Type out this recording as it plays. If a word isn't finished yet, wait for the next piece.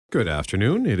Good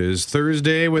afternoon. It is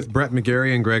Thursday with Brett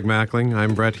McGarry and Greg Mackling.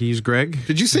 I'm Brett. He's Greg.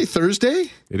 Did you say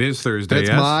Thursday? It is Thursday, That's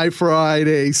yes. my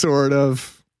Friday, sort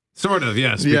of. Sort of,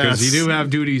 yes, because you do have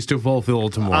duties to fulfill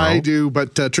tomorrow. I do,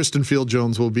 but Tristan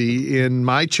Field-Jones will be in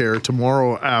my chair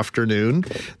tomorrow afternoon.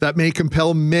 That may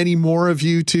compel many more of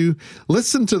you to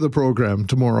listen to the program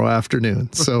tomorrow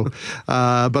afternoon. So,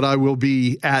 but I will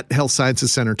be at Health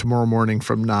Sciences Center tomorrow morning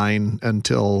from 9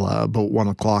 until about 1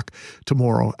 o'clock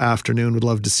tomorrow afternoon. Would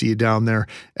love to see you down there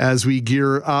as we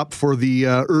gear up for the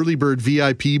early bird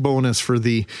VIP bonus for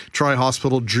the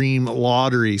Tri-Hospital Dream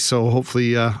Lottery. So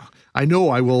hopefully... I know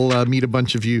I will meet a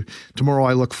bunch of you tomorrow.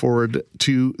 I look forward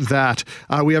to that.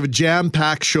 We have a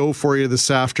jam-packed show for you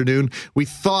this afternoon. We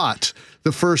thought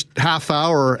the first half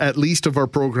hour, at least, of our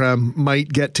program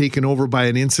might get taken over by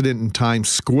an incident in Times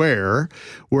Square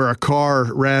where a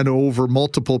car ran over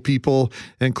multiple people,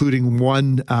 including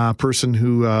one person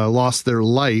who lost their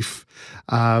life.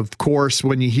 Of course,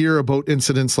 when you hear about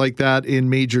incidents like that in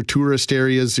major tourist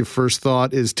areas, your first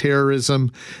thought is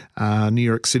terrorism. New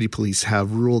York City police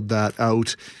have ruled that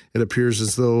out. It appears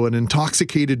as though an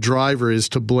intoxicated driver is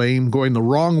to blame, going the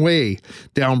wrong way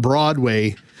down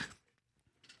Broadway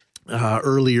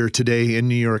earlier today in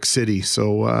New York City.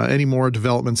 So any more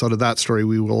developments out of that story,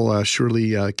 we will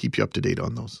surely keep you up to date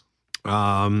on those.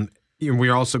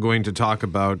 We're also going to talk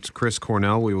about Chris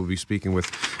Cornell. We will be speaking with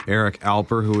Eric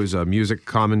Alper, who is a music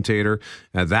commentator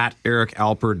at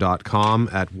thatericalper.com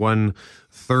at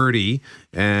 1:30.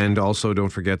 And also don't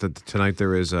forget that tonight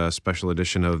there is a special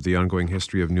edition of The Ongoing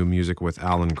History of New Music with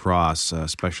Alan Cross,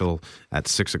 special at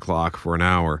 6 o'clock for an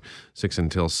hour, 6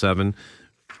 until 7,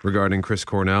 regarding Chris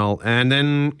Cornell. And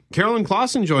then Carolyn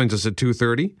Clausen joins us at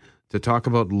 2:30 to talk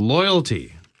about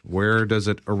loyalty. Where does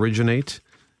it originate?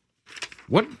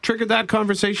 What triggered that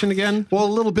conversation again? Well,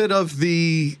 a little bit of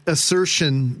the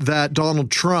assertion that Donald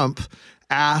Trump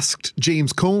asked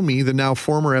James Comey, the now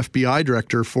former FBI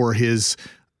director, for his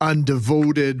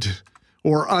undevoted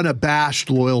or unabashed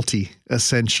loyalty,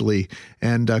 essentially.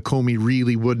 And Comey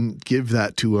really wouldn't give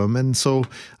that to him. And so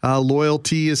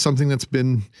loyalty is something that's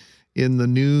been in the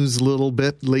news a little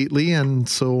bit lately. And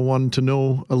so I wanted to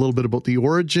know a little bit about the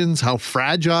origins. How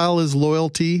fragile is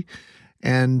loyalty?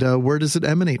 And where does it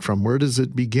emanate from? Where does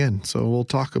it begin? So we'll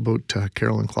talk about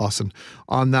Carolyn Clausen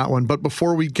on that one. But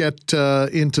before we get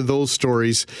into those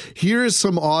stories, here's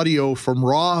some audio from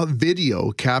raw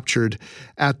video captured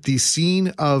at the scene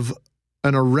of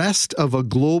an arrest of a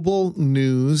Global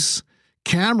News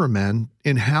cameraman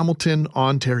in Hamilton,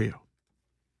 Ontario.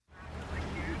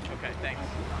 Okay, thanks.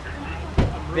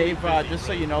 They've, just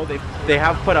so you know, they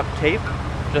have put up tape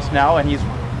just now, and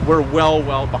we're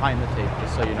well behind the tape,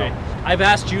 just so you know. I've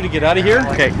asked you to get out of here.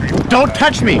 Okay. Don't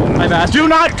touch me. I've asked Do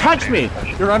not touch me.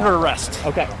 You're under arrest.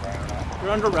 Okay.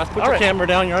 You're under arrest. Put All your right. camera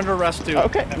down. You're under arrest too.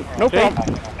 Okay. No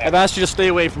problem. I've asked you to stay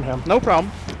away from him. No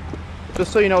problem.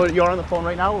 Just so you know, you're on the phone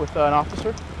right now with an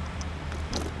officer.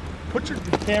 Put your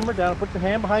camera down. Put your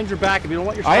hand behind your back if you don't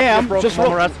want your I stuff to am. get broken Just while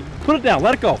roll. we're arrested. Put it down.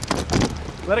 Let it go.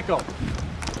 Let it go.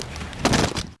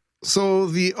 So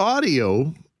the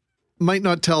audio might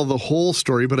not tell the whole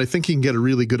story, but I think you can get a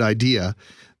really good idea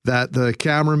that the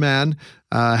cameraman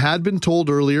had been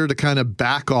told earlier to kind of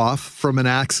back off from an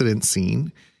accident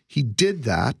scene. He did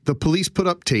that. The police put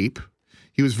up tape.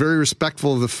 He was very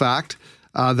respectful of the fact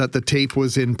that the tape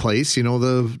was in place. You know,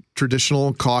 the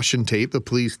traditional caution tape, the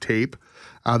police tape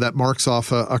that marks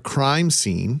off a crime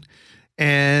scene.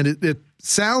 And it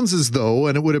sounds as though,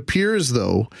 and it would appear as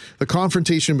though, the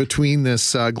confrontation between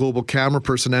this global camera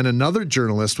person and another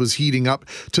journalist was heating up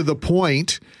to the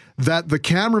point that the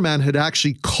cameraman had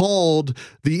actually called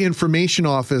the information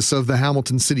office of the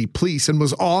Hamilton City Police and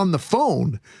was on the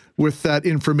phone with that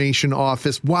information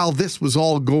office while this was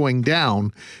all going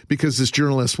down, because this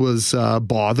journalist was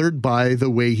bothered by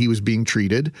the way he was being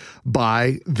treated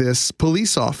by this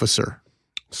police officer.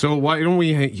 So why don't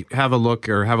we have a look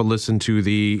or have a listen to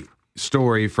the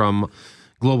story from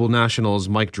Global National's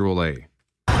Mike Drolet.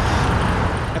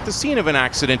 At the scene of an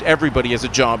accident, everybody has a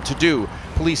job to do.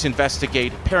 Police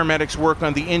investigate, paramedics work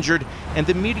on the injured, and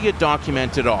the media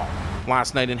document it all.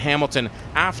 Last night in Hamilton,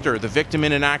 after the victim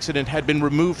in an accident had been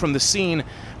removed from the scene,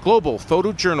 Global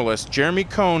photojournalist Jeremy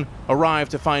Cohn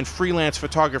arrived to find freelance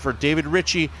photographer David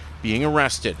Ritchie being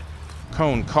arrested.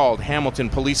 Cohn called Hamilton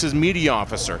Police's media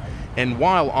officer, and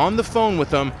while on the phone with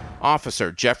them,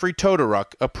 Officer Jeffrey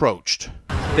Todoruk approached.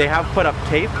 They have put up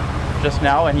tape just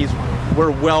now, and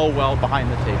we're well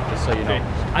behind the tape, just so you know.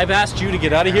 I've asked you to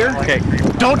get out of here. Okay.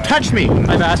 Don't touch me.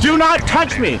 I've asked Do not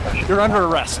touch me. You're under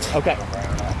arrest. Okay.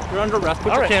 You're under arrest. Put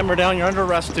All your right. camera down. You're under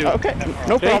arrest too. Okay.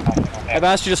 No problem. I've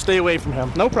asked you to stay away from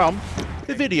him. No problem.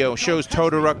 The video shows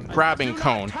Todoruk grabbing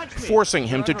Cohn, forcing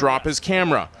him to drop his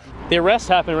camera. The arrest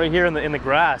happened right here in the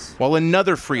grass. While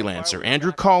another freelancer,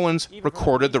 Andrew Collins,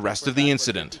 recorded the rest of the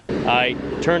incident. I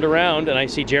turned around and I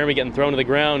see Jeremy getting thrown to the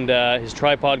ground, his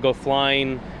tripod go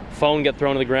flying, phone get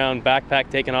thrown to the ground, backpack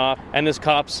taken off, and this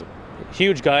cop's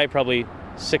huge guy, probably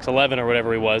 6'11" or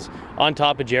whatever he was, on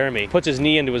top of Jeremy, puts his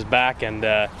knee into his back and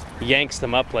yanks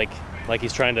them up like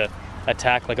he's trying to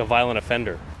attack like a violent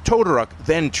offender. Todoruk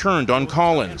then turned on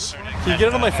Collins. Can you get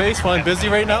it on my face while I'm busy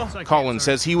right now? Collins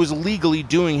says he was legally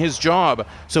doing his job,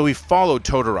 so he followed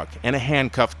Todoruk and a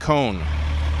handcuffed Cohn.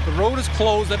 The road is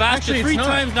closed. I've asked you 3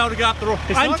 times now to get off the road.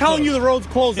 I'm telling you the road's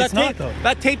closed.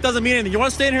 That tape doesn't mean anything. You want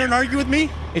to stay in here and argue with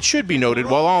me? It should be noted,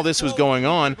 while all this was going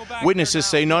on, witnesses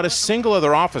say not a single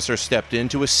other officer stepped in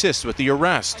to assist with the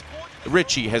arrest.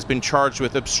 Ritchie has been charged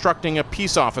with obstructing a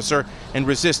peace officer and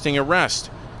resisting arrest.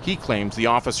 He claims the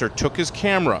officer took his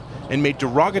camera and made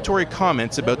derogatory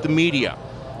comments about the media,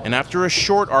 and after a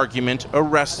short argument,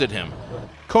 arrested him.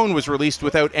 Cohn was released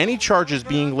without any charges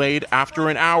being laid after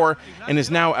an hour and is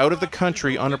now out of the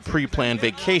country on a pre-planned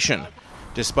vacation.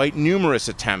 Despite numerous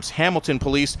attempts, Hamilton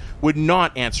police would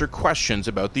not answer questions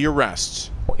about the arrests.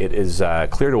 It is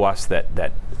clear to us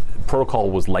that protocol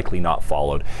was likely not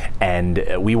followed, and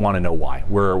we want to know why.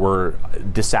 We're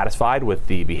dissatisfied with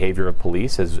the behavior of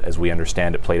police as we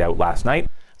understand it played out last night.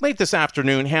 Late this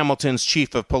afternoon, Hamilton's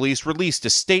chief of police released a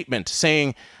statement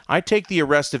saying, "I take the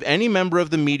arrest of any member of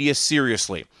the media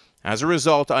seriously. As a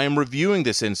result, I am reviewing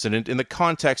this incident in the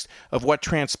context of what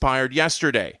transpired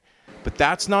yesterday." But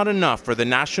that's not enough for the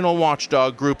national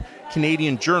watchdog group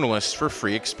Canadian Journalists for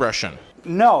Free Expression.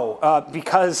 No,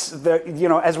 because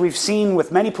as we've seen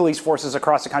with many police forces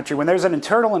across the country, when there's an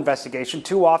internal investigation,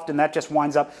 too often that just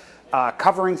winds up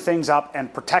covering things up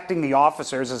and protecting the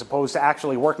officers as opposed to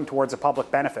actually working towards a public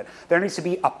benefit. There needs to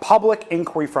be a public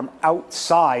inquiry from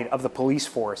outside of the police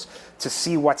force to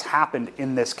see what's happened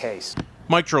in this case.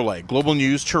 Mike Drolet, Global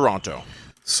News, Toronto.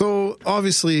 So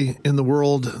obviously in the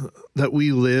world that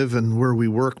we live and where we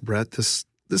work, Brett, this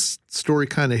story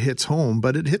kind of hits home,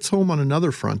 but it hits home on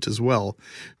another front as well,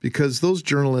 because those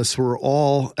journalists were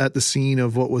all at the scene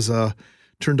of what was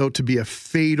turned out to be a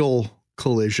fatal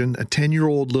collision. A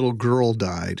 10-year-old little girl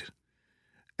died.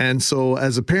 And so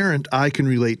as a parent, I can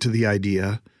relate to the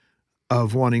idea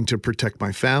of wanting to protect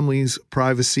my family's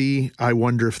privacy. I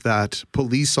wonder if that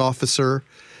police officer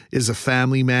is a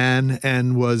family man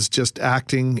and was just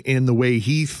acting in the way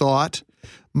he thought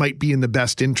might be in the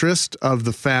best interest of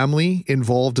the family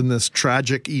involved in this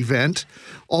tragic event.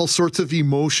 All sorts of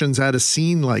emotions at a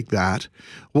scene like that.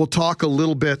 We'll talk a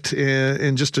little bit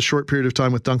in just a short period of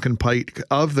time with Duncan Pike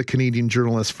of the Canadian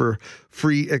Journalists for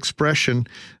Free Expression.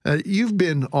 You've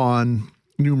been on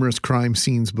numerous crime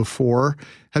scenes before.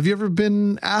 Have you ever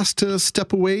been asked to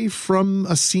step away from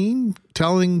a scene,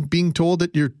 being told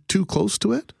that you're too close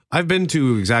to it? I've been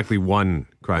to exactly one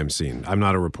crime scene. I'm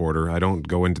not a reporter. I don't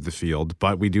go into the field,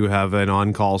 but we do have an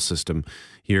on-call system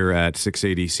here at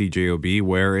 680 CJOB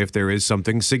where if there is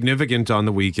something significant on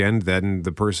the weekend, then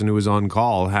the person who is on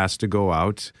call has to go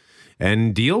out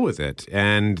and deal with it.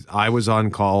 And I was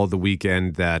on call the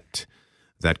weekend that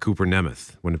Cooper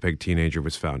Nemeth, Winnipeg teenager,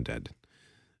 was found dead.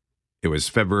 It was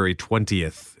February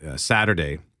 20th,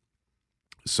 Saturday.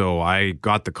 So I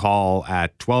got the call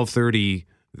at 12:30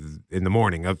 in the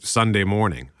morning of Sunday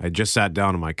morning. I just sat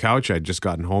down on my couch. I'd just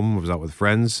gotten home. I was out with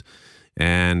friends,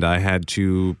 and I had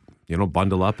to,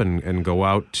 bundle up and go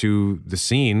out to the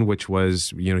scene, which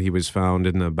was, he was found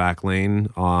in the back lane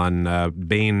on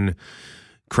Bain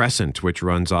Crescent, which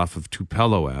runs off of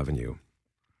Tupelo Avenue.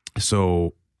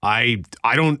 So going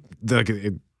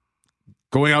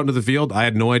out into the field, I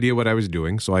had no idea what I was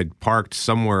doing. So I parked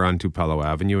somewhere on Tupelo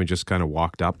Avenue and just kind of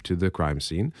walked up to the crime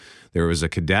scene. There was a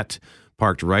cadet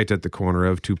parked right at the corner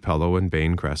of Tupelo and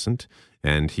Bain Crescent,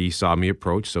 and he saw me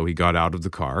approach, so he got out of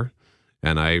the car,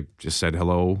 and I just said,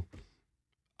 "Hello,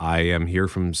 I am here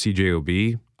from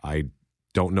CJOB. I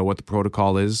don't know what the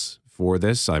protocol is for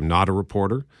this. I'm not a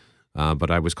reporter,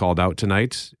 but I was called out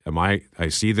tonight. I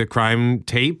see the crime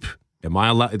tape. Am I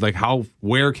allowed,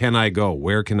 where can I go?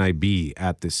 Where can I be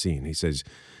at this scene?" He says,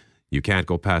 "You can't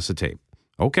go past the tape."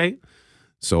 Okay.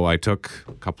 So I took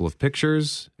a couple of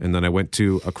pictures, and then I went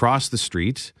to across the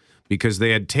street because they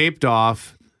had taped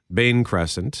off Bain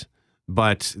Crescent,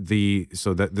 but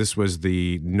this was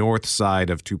the north side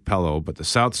of Tupelo, but the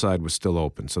south side was still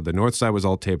open. So the north side was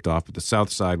all taped off, but the south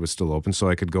side was still open, so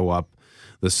I could go up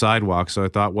the sidewalk. So I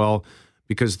thought, well,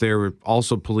 because there were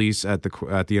also police at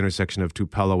the intersection of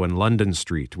Tupelo and London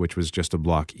Street, which was just a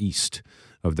block east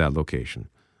of that location.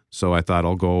 So I thought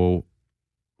I'll go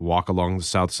walk along the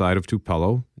south side of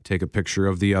Tupelo, take a picture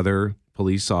of the other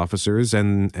police officers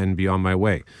and be on my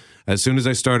way. As soon as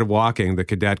I started walking, the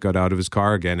cadet got out of his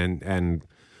car again and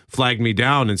flagged me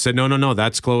down and said, no,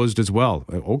 that's closed as well.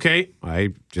 Okay.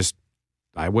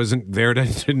 I wasn't there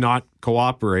to not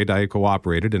cooperate. I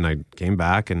cooperated and I came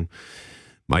back, and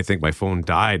I think my phone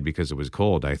died because it was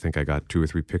cold. I think I got 2 or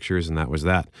 3 pictures, and that was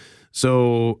that.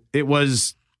 So it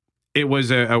was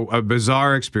a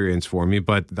bizarre experience for me,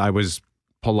 but I was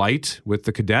polite with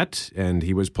the cadet and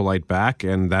he was polite back,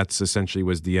 and that's essentially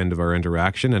was the end of our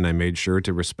interaction, and I made sure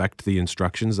to respect the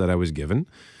instructions that I was given.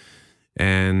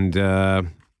 And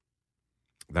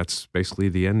that's basically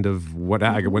the end of what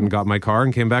I went and got my car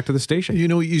and came back to the station. You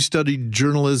know, you studied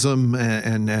journalism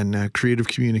and creative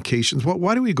communications.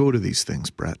 Why do we go to these things,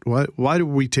 Brett? Why are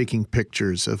we taking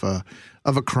pictures of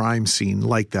a crime scene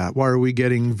like that? Why are we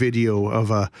getting video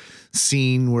of a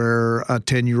scene where a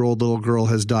 10-year-old little girl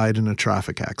has died in a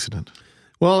traffic accident?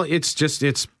 Well,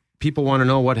 it's people want to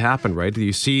know what happened, right?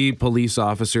 You see police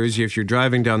officers, if you're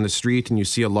driving down the street and you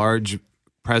see a large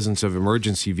presence of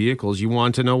emergency vehicles, you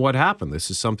want to know what happened. This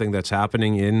is something that's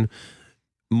happening in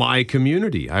my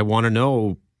community. I want to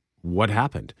know what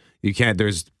happened. You can't,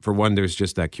 there's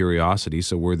just that curiosity.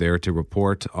 So we're there to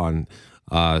report on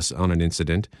an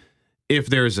incident. If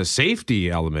there's a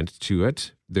safety element to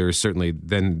it, there's certainly,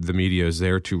 then the media is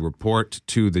there to report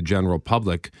to the general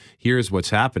public, here's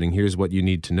what's happening, here's what you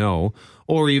need to know.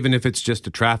 Or even if it's just a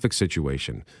traffic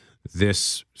situation,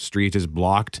 this street is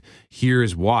blocked,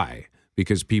 here's why.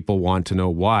 Because people want to know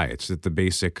why. It's at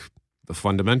the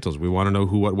fundamentals. We want to know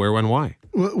who, what, where, when, why.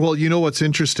 Well, you know what's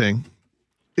interesting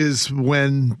is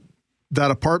when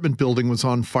that apartment building was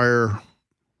on fire,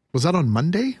 was that on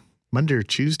Monday or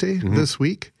Tuesday this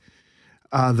week?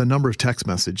 The number of text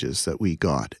messages that we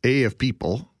got, of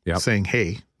people saying,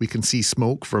 hey, we can see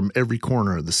smoke from every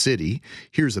corner of the city.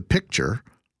 Here's a picture.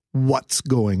 What's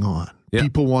going on? Yep.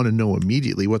 People want to know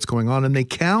immediately what's going on, and they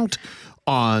count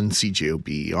on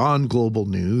CJOB, on Global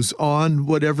News, on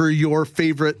whatever your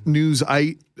favorite news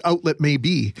outlet may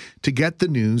be, to get the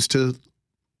news, to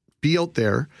be out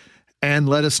there and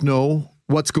let us know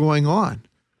what's going on.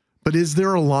 But is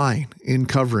there a line in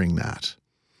covering that?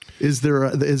 Is there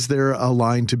a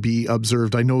line to be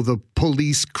observed? I know the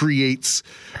police creates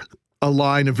a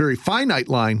line, a very finite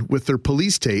line with their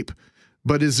police tape,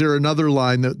 but is there another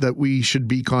line that we should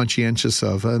be conscientious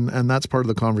of? And that's part of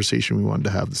the conversation we wanted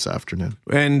to have this afternoon.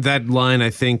 And that line,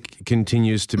 I think,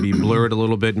 continues to be blurred a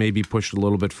little bit, maybe pushed a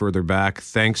little bit further back,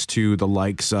 thanks to the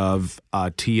likes of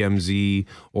TMZ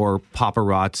or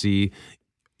paparazzi.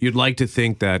 You'd like to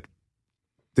think that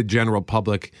the general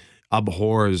public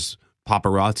abhors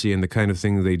paparazzi and the kind of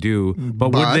thing they do,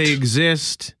 but would they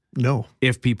exist? No.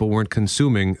 If people weren't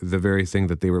consuming the very thing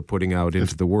that they were putting out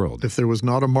into the world. If there was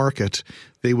not a market,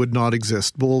 they would not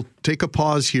exist. We'll take a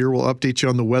pause here. We'll update you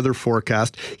on the weather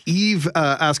forecast. Eve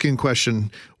asking a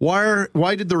question,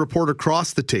 why did the reporter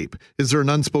cross the tape? Is there an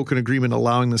unspoken agreement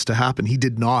allowing this to happen? He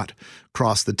did not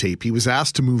cross the tape. He was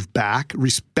asked to move back,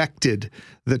 respected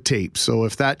the tape. So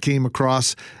if that came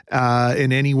across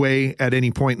in any way at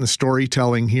any point in the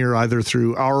storytelling here, either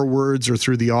through our words or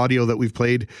through the audio that we've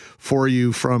played for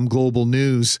you from Global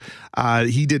News,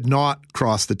 he did not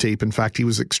cross the tape. In fact, he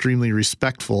was extremely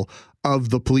respectful of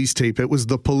the police tape. It was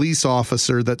the police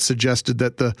officer that suggested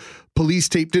that the police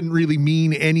tape didn't really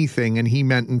mean anything, and he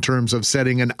meant in terms of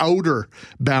setting an outer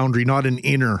boundary, not an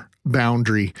inner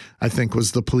boundary, I think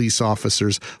was the police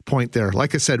officer's point there.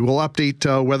 Like I said, we'll update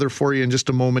weather for you in just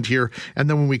a moment here, and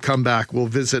then when we come back, we'll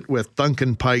visit with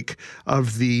Duncan Pike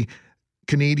of the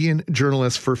Canadian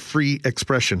Journalists for Free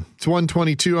Expression. It's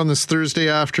 1:22 on this Thursday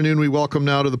afternoon. We welcome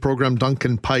now to the program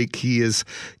Duncan Pike. He is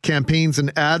campaigns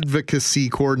and advocacy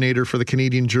coordinator for the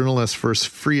Canadian Journalists for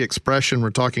Free Expression. We're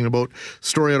talking about a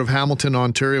story out of Hamilton,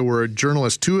 Ontario, where a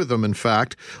journalist, 2 of them in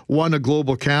fact, one a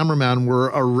global cameraman,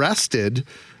 were arrested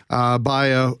by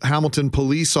a Hamilton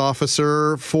police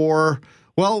officer for,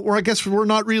 well, I guess we're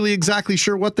not really exactly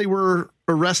sure what they were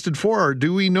arrested for.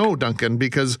 Do we know, Duncan?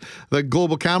 Because the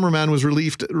global cameraman was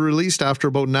released after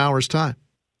about an hour's time.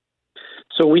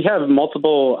 So we have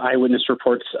multiple eyewitness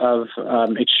reports of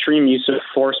extreme use of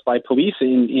force by police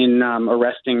in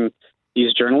arresting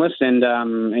these journalists, and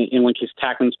in one case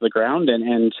tackling to the ground.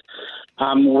 And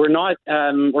we're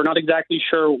not exactly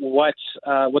sure what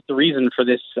the reason for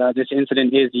this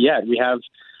incident is yet. We have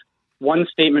one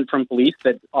statement from police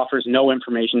that offers no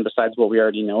information besides what we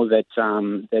already know, that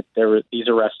these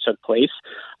arrests took place,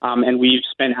 and we've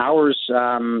spent hours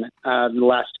the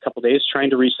last couple of days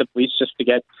trying to reach the police just to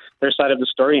get their side of the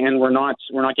story, and we're not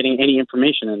getting any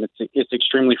information, and it's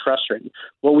extremely frustrating.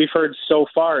 What we've heard so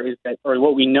far is that, or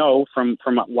what we know from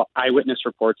eyewitness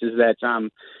reports, is that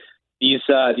These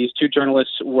two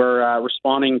journalists were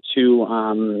responding to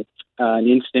an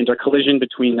incident or collision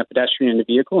between a pedestrian and a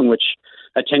vehicle in which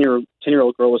a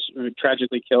 10-year-old girl was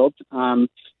tragically killed.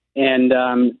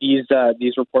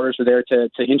 These reporters were there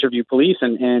to interview police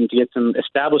and to get some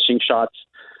establishing shots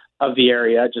of the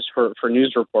area just for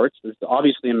news reports. It's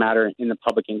obviously a matter in the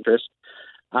public interest.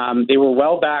 They were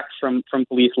well back from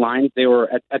police lines. They were,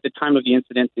 at the time of the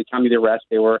incident, the time of the arrest,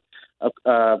 they were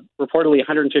reportedly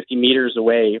 150 meters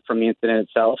away from the incident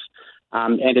itself.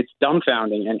 And it's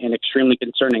dumbfounding and extremely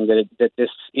concerning that this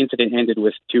incident ended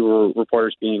with two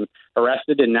reporters being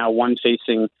arrested and now one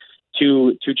facing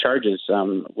two charges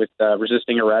with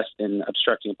resisting arrest and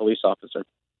obstructing a police officer.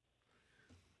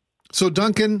 So,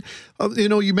 Duncan,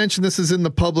 you mentioned this is in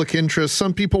the public interest.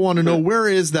 Some people want to know, where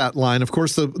is that line? Of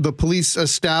course, the police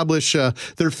establish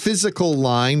their physical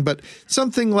line, but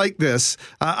something like this,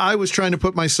 I was trying to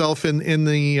put myself in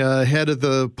the head of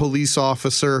the police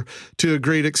officer to a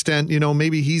great extent.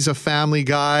 Maybe he's a family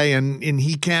guy and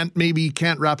he can't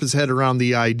wrap his head around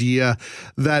the idea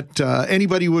that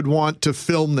anybody would want to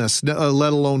film this,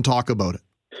 let alone talk about it.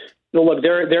 No, look,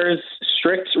 there is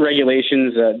strict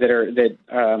regulations that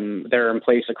are in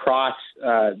place across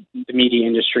the media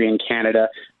industry in Canada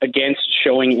against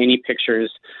showing any pictures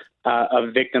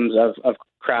of victims of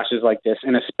crashes like this,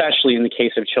 and especially in the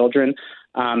case of children.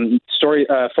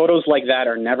 Photos like that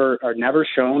are never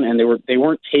shown, and they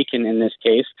weren't taken in this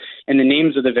case, and the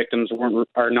names of the victims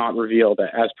are not revealed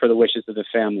as per the wishes of the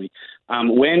family.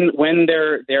 When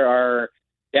there are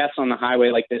deaths on the highway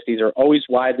like this, these are always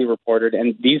widely reported,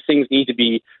 and these things need to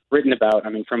be written about. I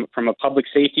mean, from a public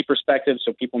safety perspective,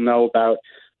 so people know about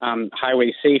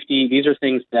highway safety. These are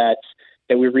things that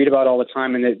we read about all the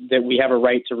time, and that we have a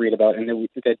right to read about, and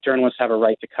that journalists have a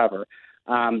right to cover.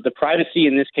 The privacy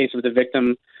in this case of the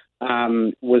victim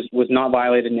was not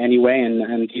violated in any way,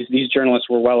 and these journalists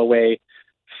were well away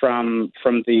from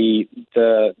the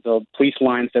police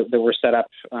lines that were set up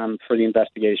for the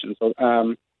investigation. So.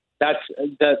 That's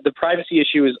the privacy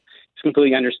issue is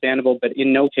completely understandable, but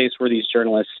in no case were these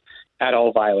journalists at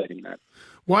all violating that.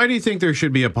 Why do you think there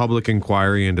should be a public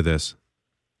inquiry into this?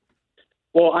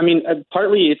 Well, I mean,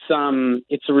 partly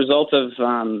it's a result of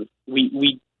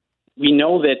we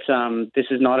know that this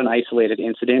is not an isolated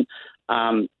incident.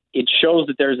 It shows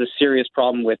that there's a serious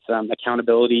problem with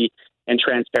accountability and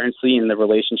transparency in the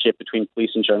relationship between police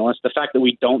and journalists. The fact that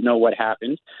we don't know what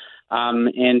happened.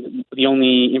 And the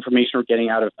only information we're getting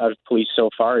out of police so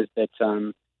far is that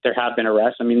there have been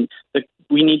arrests. I mean,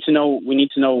 we need to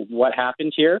know what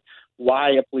happened here,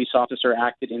 why a police officer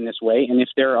acted in this way, and if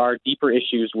there are deeper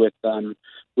issues with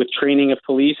training of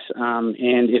police,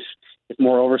 and if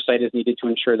more oversight is needed to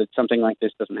ensure that something like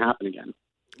this doesn't happen again.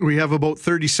 We have about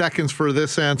 30 seconds for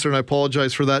this answer, and I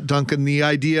apologize for that, Duncan. The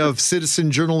idea of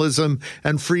citizen journalism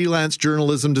and freelance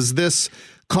journalism, does this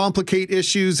complicate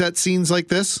issues at scenes like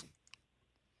this?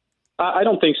 I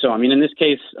don't think so. I mean, in this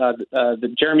case,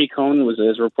 Jeremy Cohn was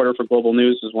a reporter for Global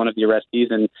News, was one of the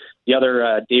arrestees, and the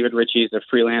other, David Ritchie, is a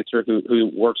freelancer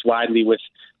who works widely with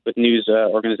news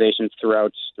organizations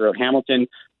throughout Hamilton.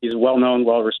 He's a well-known,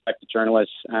 well-respected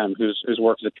journalist whose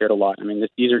work has appeared a lot. I mean,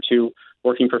 these are two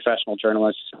working professional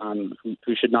journalists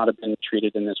who should not have been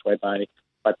treated in this way by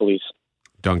police.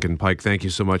 Duncan Pike, thank you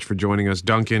so much for joining us.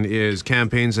 Duncan is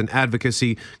Campaigns and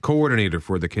Advocacy Coordinator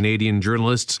for the Canadian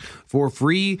Journalists for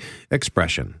Free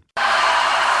Expression.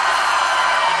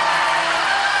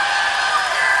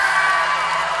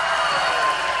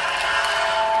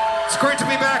 It's great to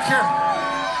be back here.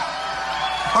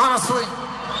 Honestly.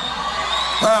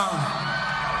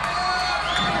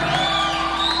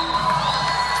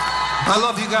 I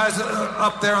love you guys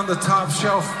up there on the top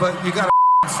shelf, but you got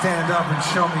to stand up and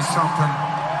show me something.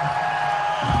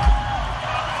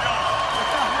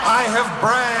 I have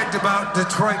bragged about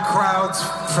Detroit crowds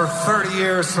for 30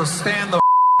 years, so stand the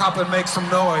up and make some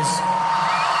noise.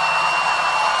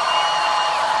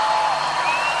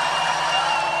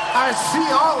 I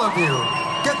see all of you.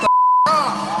 Get the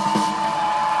up.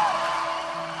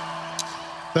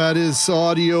 That is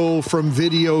audio from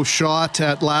video shot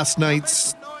at last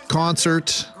night's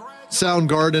concert,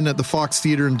 Soundgarden at the Fox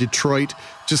Theatre in Detroit,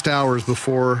 just hours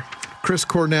before Chris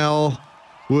Cornell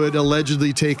would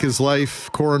allegedly take his life.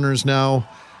 Coroner's now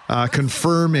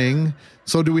confirming.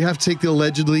 So do we have to take the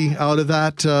allegedly out of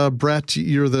that? Brett,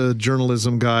 you're the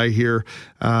journalism guy here.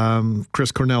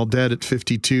 Chris Cornell dead at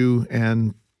 52.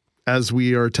 And as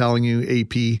we are telling you,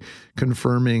 AP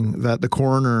confirming that the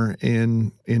coroner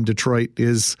in Detroit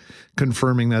is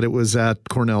confirming that it was at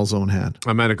Cornell's own hand.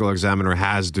 A medical examiner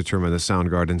has determined the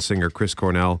Soundgarden singer Chris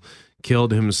Cornell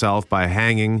killed himself by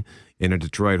hanging in a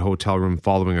Detroit hotel room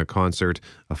following a concert.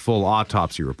 A full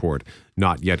autopsy report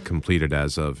not yet completed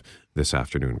as of this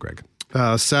afternoon, Greg.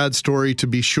 Sad story to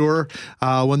be sure.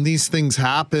 When these things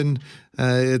happen,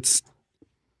 it's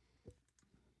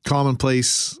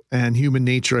commonplace and human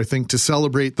nature, I think, to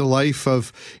celebrate the life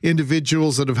of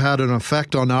individuals that have had an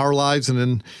effect on our lives. And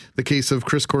in the case of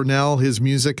Chris Cornell, his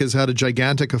music has had a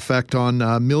gigantic effect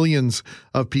on millions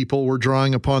of people. We're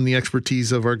drawing upon the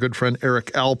expertise of our good friend Eric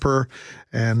Alper,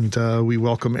 and we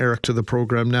welcome Eric to the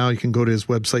program now. You can go to his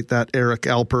website,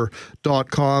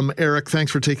 ericalper.com. Eric,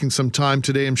 thanks for taking some time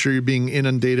today. I'm sure you're being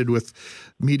inundated with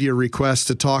media requests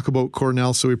to talk about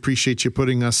Cornell, so we appreciate you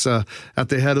putting us at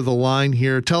the head of the line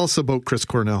here. Tell us about Chris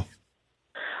Cornell.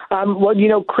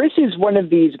 Well, Chris is one of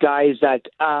these guys that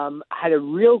had a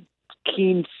real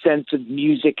keen sense of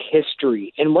music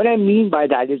history. And what I mean by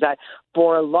that is that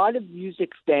for a lot of music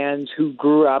fans who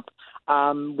grew up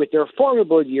with their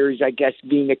formative years, I guess,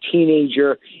 being a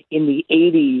teenager in the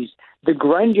 80s, the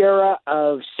grunge era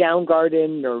of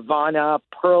Soundgarden, Nirvana,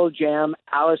 Pearl Jam,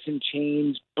 Alice in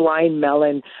Chains, Blind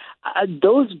Melon,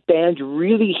 those bands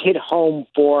really hit home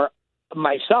for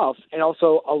myself and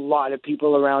also a lot of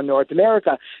people around North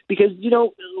America because,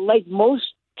 like most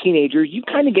teenagers, you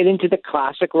kind of get into the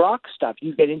classic rock stuff.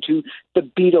 You get into the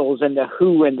Beatles and the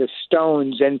Who and the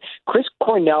Stones, and Chris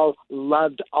Cornell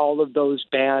loved all of those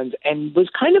bands and was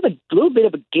kind of a little bit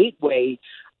of a gateway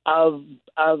of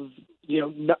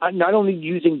not only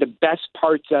using the best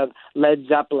parts of Led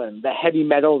Zeppelin, the heavy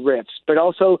metal riffs, but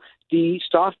also the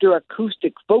softer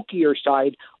acoustic, folkier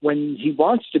side when he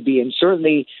wants to be. And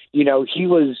certainly, he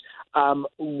was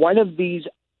one of these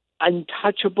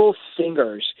untouchable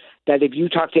singers that if you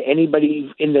talk to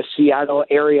anybody in the Seattle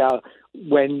area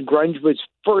when grunge was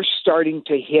first starting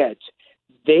to hit,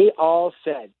 they all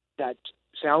said that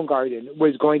Soundgarden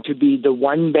was going to be the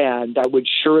one band that would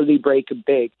surely break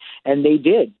big. And they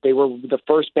did. They were the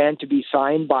first band to be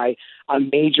signed by a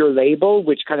major label,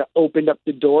 which kind of opened up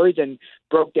the doors and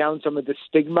broke down some of the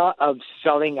stigma of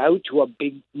selling out to a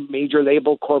big major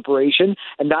label corporation.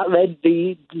 And that led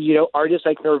the, artists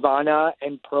like Nirvana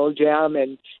and Pearl Jam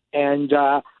and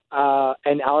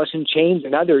Alice in Chains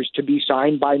and others to be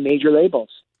signed by major labels.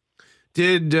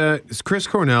 Does Chris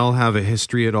Cornell have a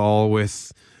history at all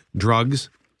with drugs?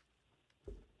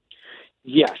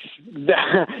 Yes.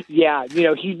 Yeah.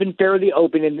 He's been fairly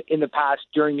open in the past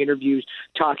during interviews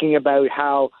talking about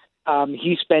how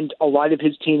he spent a lot of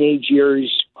his teenage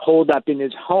years holed up in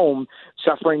his home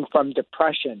suffering from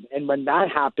depression. And when that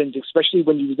happens, especially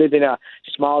when you live in a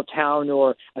small town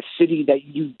or a city that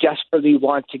you desperately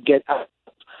want to get out,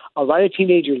 a lot of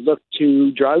teenagers look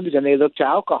to drugs and they look to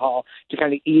alcohol to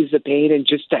kind of ease the pain and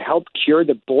just to help cure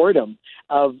the boredom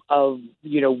of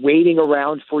waiting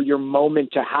around for your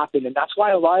moment to happen. And that's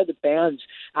why a lot of the bands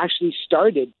actually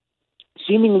started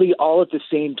seemingly all at the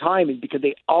same time, is because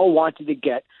they all wanted to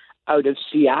get out of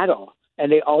Seattle.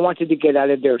 And they all wanted to get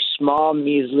out of their small,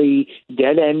 measly,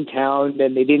 dead-end town,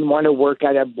 and they didn't want to work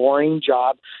at a boring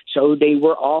job. So they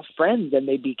were all friends, and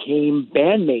they became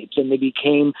bandmates, and they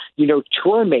became,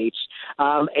 tour mates.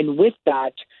 And with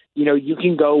that, you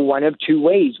can go one of two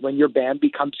ways when your band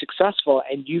becomes successful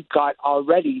and you've got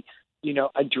already,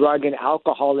 a drug and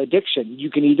alcohol addiction.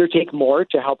 You can either take more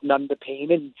to help numb the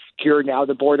pain and cure now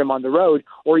the boredom on the road,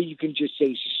 or you can just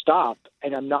say, stop,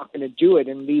 and I'm not going to do it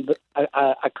and leave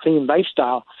a clean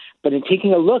lifestyle. But in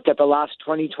taking a look at the last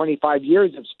 20, 25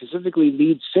 years of specifically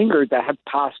lead singers that have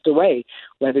passed away,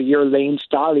 whether you're Lane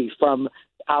Staley from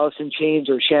Alice in Chains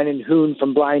or Shannon Hoon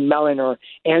from Blind Melon or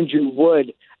Andrew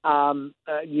Wood,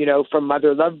 from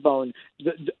Mother Love Bone,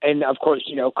 and of course,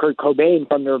 Kurt Cobain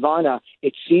from Nirvana,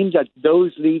 it seems that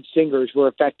those lead singers were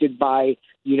affected by,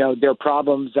 their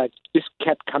problems that just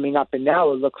kept coming up. And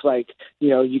now it looks like,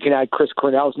 you can add Chris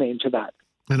Cornell's name to that.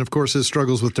 And of course, his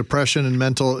struggles with depression and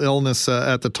mental illness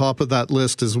at the top of that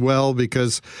list as well,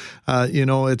 because,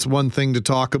 it's one thing to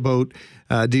talk about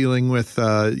dealing with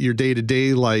your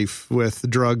day-to-day life with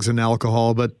drugs and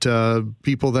alcohol, but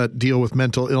people that deal with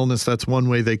mental illness, that's one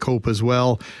way they cope as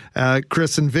well.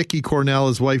 Chris and Vicky Cornell,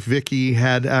 his wife Vicky,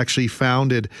 had actually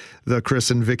founded the Chris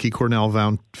and Vicky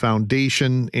Cornell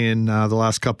Foundation in the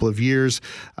last couple of years,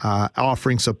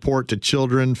 offering support to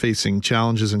children facing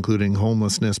challenges including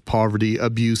homelessness, poverty,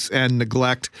 abuse, and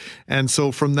neglect. And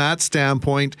so from that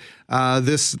standpoint,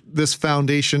 this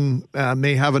foundation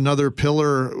may have another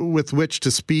pillar with which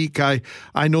to speak. I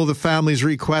know the family's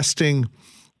requesting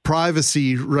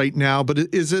privacy right now, but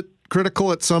is it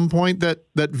critical at some point that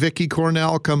Vicky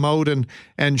Cornell come out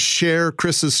and share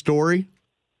Chris's story?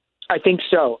 I think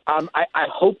so. I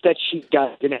hope that she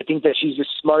does, and I think that she's a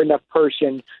smart enough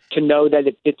person to know that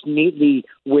it fits neatly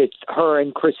with her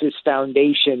and Chris's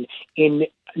foundation in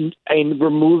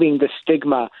removing the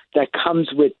stigma that comes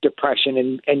with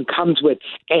depression and comes with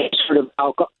any sort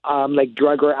of like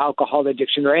drug or alcohol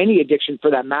addiction, or any addiction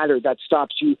for that matter, that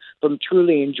stops you from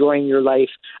truly enjoying your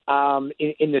life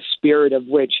in the spirit of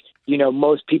which, you know,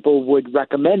 most people would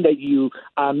recommend that you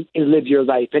live your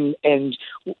life. And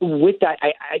with that,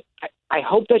 I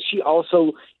hope that she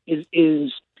also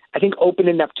is I think open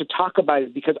enough to talk about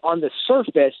it, because on the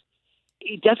surface,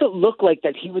 it doesn't look like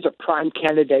that he was a prime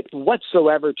candidate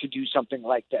whatsoever to do something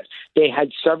like this. They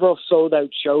had several sold-out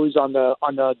shows on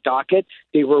the docket.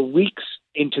 They were weeks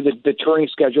into the touring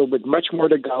schedule with much more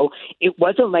to go. It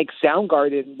wasn't like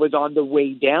Soundgarden was on the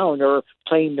way down or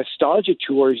playing nostalgia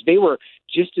tours. They were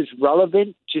just as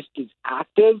relevant, just as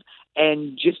active,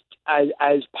 and just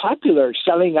as popular,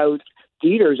 selling out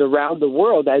theaters around the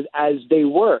world as they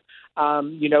were,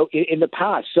 you know, in the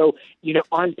past. So, you know,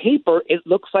 on paper, it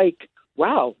looks like,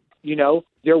 wow, you know,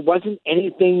 there wasn't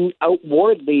anything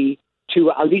outwardly, to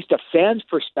at least a fan's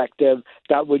perspective,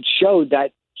 that would show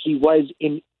that he was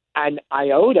in an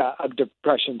iota of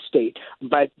depression state.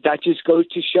 But that just goes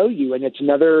to show you, and it's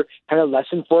another kind of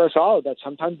lesson for us all, that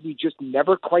sometimes we just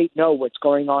never quite know what's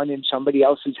going on in somebody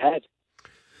else's head.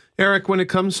 Eric, when it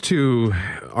comes to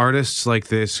artists like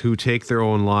this who take their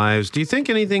own lives, do you think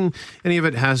any of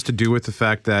it has to do with the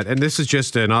fact that, and this is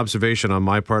just an observation on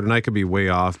my part, and I could be way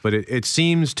off, but it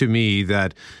seems to me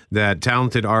that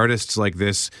talented artists like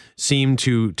this seem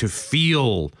to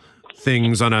feel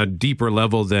things on a deeper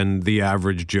level than the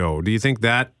average Joe. Do you think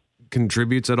that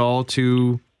contributes at all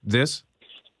to this?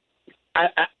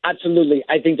 Absolutely.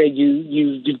 I think that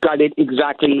you've got it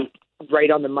exactly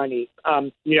right on the money.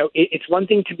 You know, it's one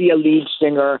thing to be a lead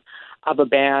singer of a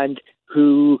band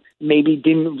who maybe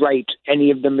didn't write any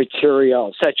of the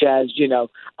material, such as, you know,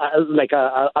 like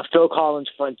a Phil Collins,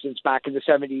 for instance, back in the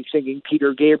 70s, singing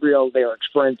Peter Gabriel lyrics,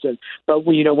 for instance. But,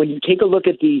 you know, when you take a look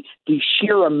at the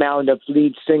sheer amount of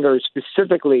lead singers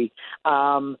specifically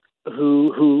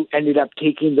who ended up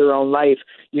taking their own life,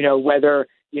 you know, whether,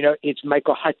 you know, it's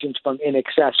Michael Hutchence from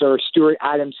INXS or Stuart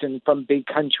Adamson from Big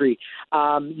Country,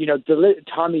 you know,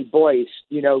 Tommy Boyce,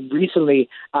 you know, recently,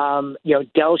 you know,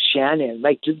 Del Shannon,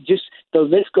 like just the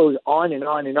list goes on and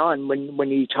on and on when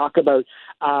you talk about,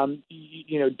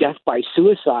 you know, death by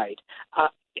suicide.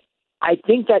 I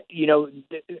think that, you know,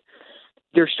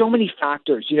 there's so many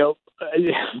factors. You know,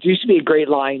 there used to be a great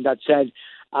line that said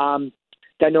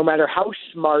that no matter how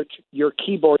smart your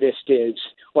keyboardist is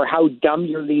or how dumb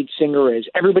your lead singer is,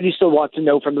 everybody still wants to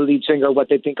know from the lead singer what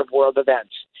they think of world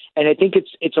events. And I think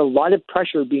it's a lot of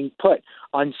pressure being put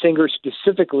on singers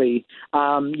specifically.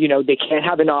 You know, they can't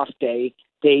have an off day.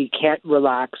 They can't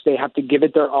relax. They have to give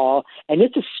it their all. And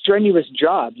it's a strenuous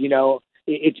job, you know.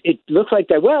 It looks like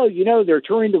that, well, you know, they're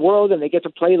touring the world and they get to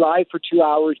play live for 2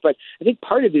 hours. But I think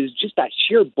part of it is just that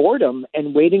sheer boredom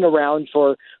and waiting around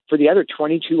for the other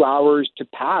 22 hours to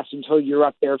pass until you're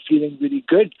up there feeling really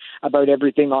good about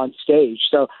everything on stage.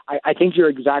 So I think you're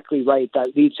exactly right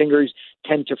that lead singers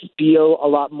tend to feel a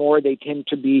lot more. They tend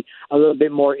to be a little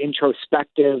bit more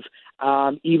introspective,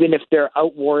 even if they're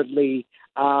outwardly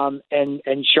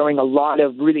and showing a lot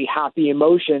of really happy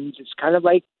emotions. It's kind of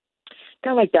like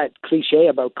that cliche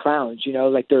about clowns, you know,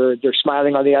 like they're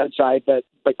smiling on the outside, but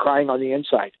crying on the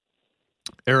inside.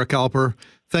 Eric Alper,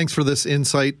 thanks for this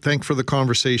insight. Thanks for the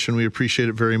conversation. We appreciate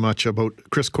it very much about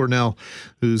Chris Cornell,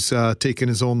 who's taken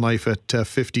his own life at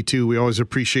 52. We always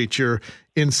appreciate your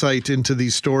insight into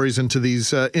these stories, into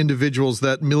these individuals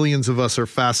that millions of us are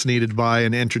fascinated by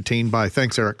and entertained by.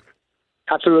 Thanks, Eric.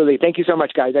 Absolutely. Thank you so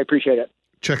much, guys. I appreciate it.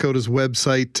 Check out his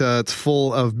website. It's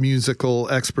full of musical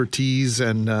expertise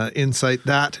and insight.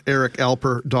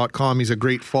 EricAlper.com. He's a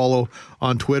great follow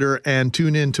on Twitter. And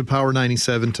tune in to Power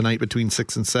 97 tonight between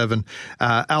 6 and 7.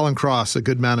 Alan Cross, a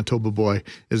good Manitoba boy,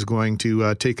 is going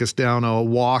to take us down a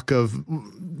walk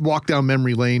down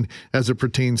memory lane as it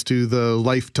pertains to the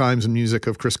lifetimes and music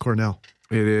of Chris Cornell.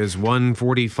 It is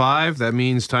 1:45. That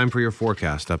means time for your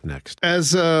forecast up next.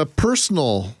 As a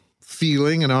personal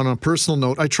feeling, and on a personal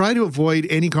note, I try to avoid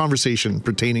any conversation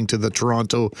pertaining to the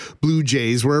Toronto Blue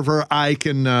Jays wherever I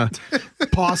can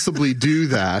possibly do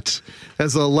that.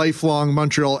 As a lifelong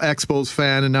Montreal Expos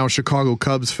fan and now Chicago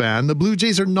Cubs fan, the Blue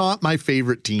Jays are not my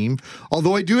favorite team,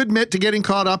 although I do admit to getting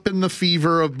caught up in the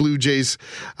fever of Blue Jays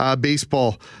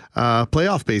baseball.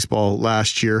 Playoff baseball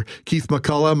last year. Keith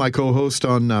McCullough, my co-host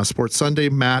on Sports Sunday,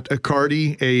 Matt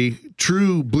Accardi, a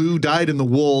true blue,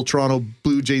 dyed-in-the-wool Toronto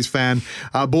Blue Jays fan,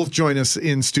 both join us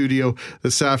in studio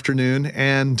this afternoon.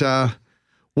 And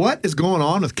What is going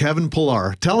on with Kevin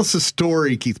Pillar? Tell us the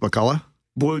story, Keith McCullough.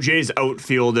 Blue Jays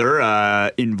outfielder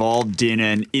involved in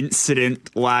an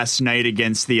incident last night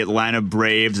against the Atlanta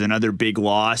Braves, another big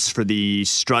loss for the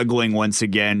struggling, once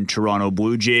again, Toronto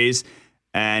Blue Jays.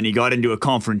 And he got into a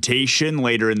confrontation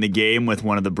later in the game with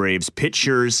one of the Braves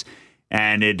pitchers.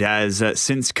 And it has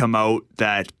since come out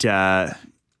that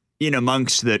in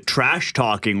amongst the trash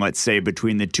talking, let's say,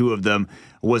 between the two of them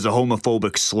was a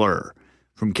homophobic slur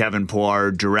from Kevin Pillar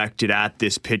directed at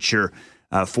this pitcher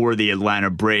for the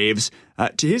Atlanta Braves.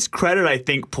 To his credit, I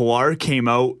think Pillar came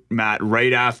out, Matt,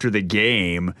 right after the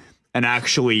game and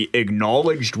actually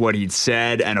acknowledged what he'd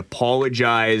said and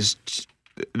apologized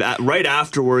right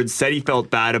afterwards, said he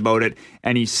felt bad about it,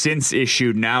 and he's since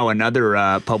issued now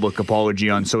another public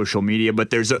apology on social media. But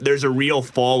there's a real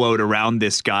fallout around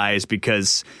this, guys,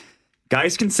 because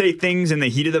guys can say things in the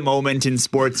heat of the moment in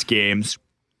sports games.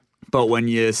 But when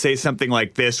you say something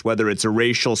like this, whether it's a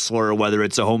racial slur, whether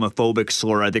it's a homophobic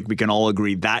slur, I think we can all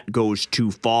agree that goes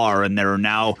too far. And there are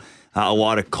now a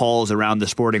lot of calls around the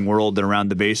sporting world and around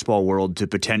the baseball world to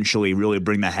potentially really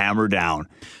bring the hammer down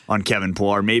on Kevin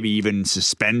Pillar, maybe even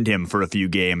suspend him for a few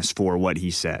games for what he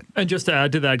said. And just to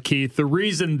add to that, Keith, the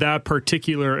reason that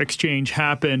particular exchange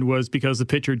happened was because the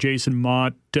pitcher Jason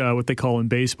Mott, what they call in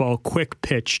baseball, quick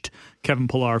pitched Kevin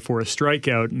Pillar for a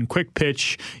strikeout. And quick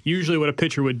pitch, usually what a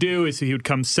pitcher would do is he would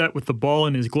come set with the ball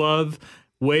in his glove,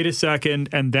 wait a second,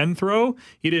 and then throw.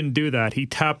 He didn't do that. He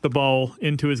tapped the ball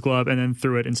into his glove and then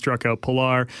threw it and struck out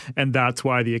Pillar, and that's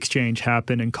why the exchange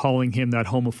happened and calling him that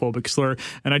homophobic slur.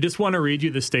 And I just want to read you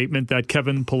the statement that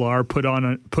Kevin Pillar put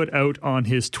out on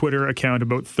his Twitter account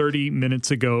about 30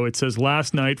 minutes ago. It says,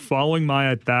 "Last night, following my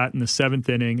at-bat in the 7th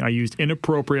inning, I used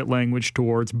inappropriate language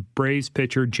towards Braves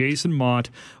pitcher Jason Mott.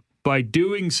 By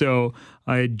doing so,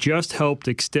 I had just helped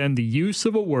extend the use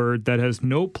of a word that has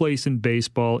no place in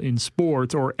baseball, in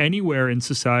sports, or anywhere in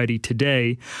society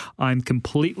today. I'm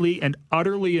completely and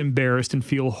utterly embarrassed and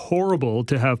feel horrible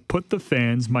to have put the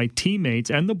fans, my teammates,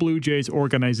 and the Blue Jays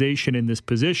organization in this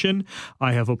position.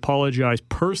 I have apologized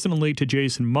personally to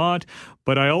Jason Mott,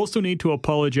 but I also need to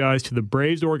apologize to the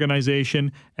Braves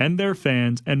organization and their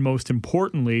fans, and most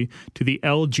importantly, to the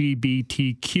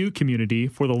LGBTQ community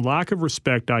for the lack of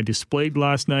respect I displayed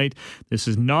last night. This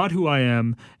is not who I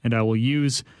am, and I will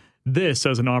use this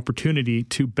as an opportunity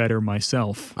to better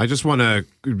myself." I just want to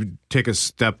take a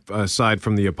step aside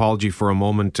from the apology for a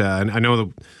moment. And I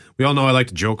know we all know I like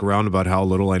to joke around about how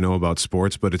little I know about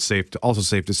sports, but it's also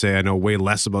safe to say I know way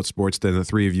less about sports than the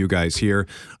three of you guys here.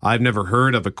 I've never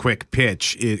heard of a quick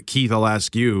pitch. Keith, I'll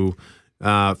ask you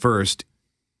first.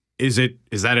 Is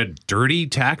that a dirty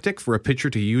tactic for a pitcher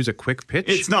to use a quick pitch?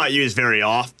 It's not used very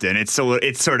often. It's sort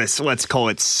of, let's call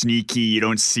it sneaky. You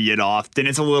don't see it often.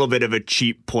 It's a little bit of a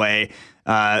cheap play.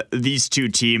 These two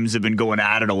teams have been going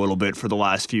at it a little bit for the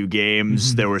last few games.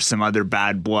 Mm-hmm. There was some other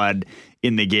bad blood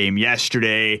in the game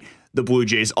yesterday. The Blue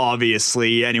Jays,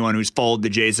 obviously, anyone who's followed the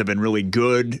Jays have been really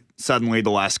good. Suddenly, the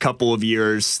last couple of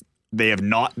years, they have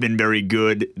not been very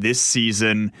good this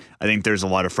season. I think there's a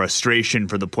lot of frustration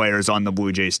for the players on the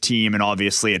Blue Jays team, and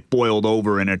obviously it boiled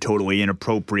over in a totally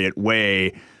inappropriate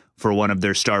way for one of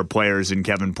their star players in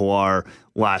Kevin Pillar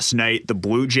last night. The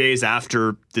Blue Jays,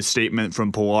 after the statement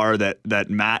from Pillar that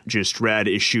Matt just read,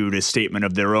 issued a statement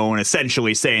of their own,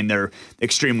 essentially saying they're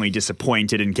extremely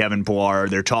disappointed in Kevin Pillar.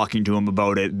 They're talking to him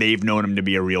about it. They've known him to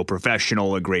be a real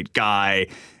professional, a great guy.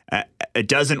 It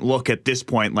doesn't look at this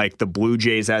point like the Blue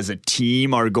Jays as a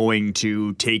team are going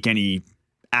to take any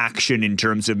action in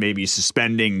terms of maybe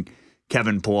suspending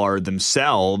Kevin Pillar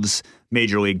themselves.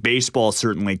 Major League Baseball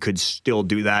certainly could still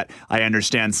do that. I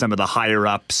understand some of the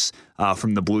higher-ups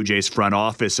from the Blue Jays front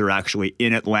office are actually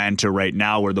in Atlanta right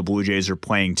now, where the Blue Jays are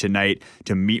playing tonight,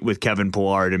 to meet with Kevin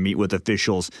Pillar, to meet with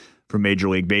officials from Major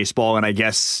League Baseball, and I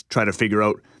guess try to figure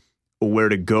out where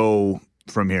to go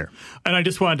from here. And I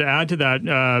just wanted to add to that,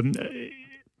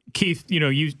 Keith,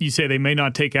 you say they may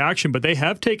not take action, but they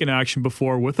have taken action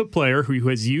before with a player who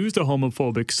has used a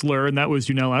homophobic slur, and that was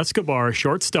Yunel Escobar, a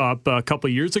shortstop, a couple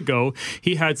of years ago.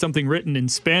 He had something written in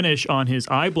Spanish on his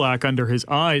eye black under his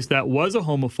eyes that was a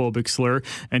homophobic slur,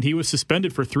 and he was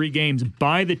suspended for 3 games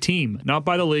by the team, not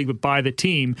by the league, but by the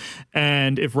team.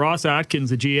 And if Ross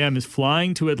Atkins, the GM, is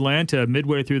flying to Atlanta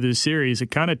midway through this series,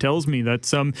 it kind of tells me that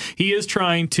he is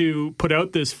trying to put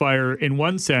out this fire in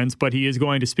one sense, but he is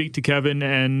going to speak to Kevin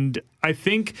and And I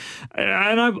think,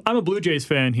 and I'm a Blue Jays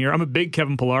fan here. I'm a big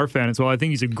Kevin Pillar fan as well. I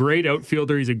think he's a great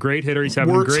outfielder. He's a great hitter. He's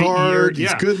having Works a great hard. year.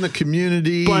 He's good in the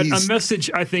community. But a message,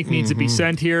 I think, needs to be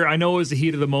sent here. I know it was the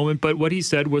heat of the moment, but what he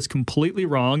said was completely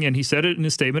wrong. And he said it in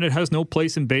his statement. It has no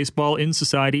place in baseball, in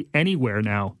society, anywhere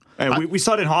now. And we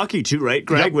saw it in hockey too, right,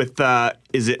 Greg? Yep. With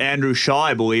is it Andrew Shaw,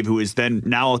 I believe, who is then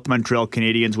now with the Montreal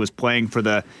Canadiens, was playing for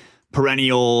the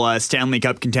perennial Stanley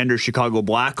Cup contender Chicago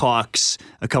Blackhawks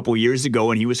a couple years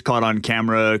ago, and he was caught on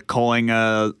camera calling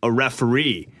a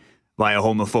referee by a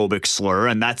homophobic slur.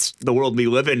 And that's the world we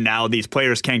live in now. These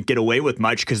players can't get away with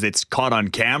much because it's caught on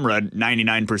camera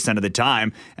 99% of the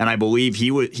time. And I believe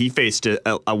he faced a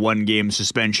 1-game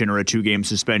suspension or a 2-game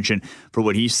suspension for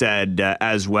what he said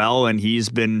as well. And he's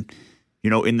been,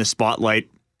 in the spotlight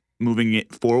moving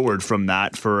it forward from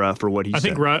that for what he said. I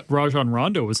think Rajon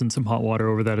Rondo was in some hot water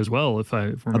over that as well, if I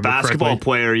remember a basketball correctly.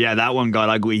 player, yeah, that one got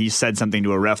ugly. He said something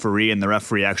to a referee, and the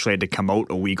referee actually had to come out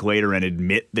a week later and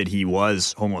admit that he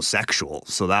was homosexual.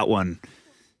 So that one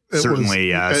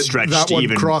certainly stretched that one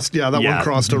even. One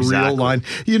crossed a real line.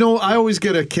 I always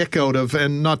get a kick out of,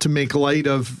 and not to make light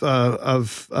of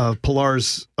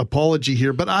Pillar's apology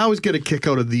here, but I always get a kick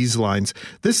out of these lines.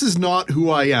 This is not who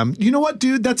I am. You know what,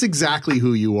 dude? That's exactly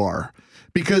who you are.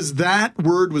 Because that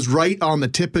word was right on the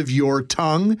tip of your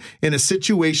tongue in a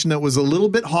situation that was a little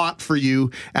bit hot for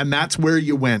you, and that's where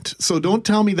you went. So don't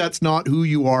tell me that's not who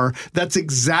you are. That's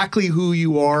exactly who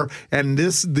you are, and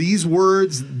these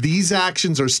words, these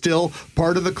actions are still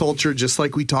part of the culture, just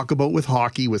like we talk about with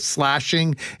hockey, with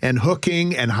slashing and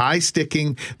hooking and high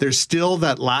sticking. There's still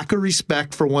that lack of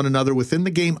respect for one another within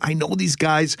the game. I know these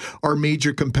guys are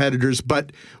major competitors,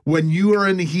 but when you are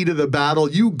in the heat of the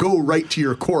battle, you go right to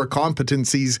your core competencies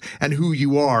and who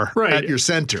you are at your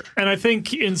center. And I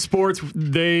think in sports,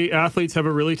 athletes have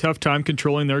a really tough time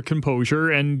controlling their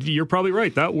composure. And you're probably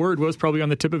right. That word was probably on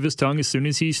the tip of his tongue as soon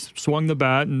as he swung the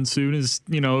bat, and as soon as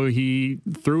he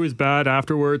threw his bat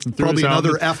afterwards, and threw probably his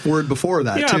another F word before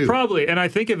that. Yeah, too. Probably. And I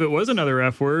think if it was another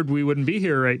F word, we wouldn't be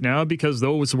here right now, because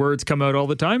those words come out all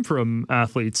the time from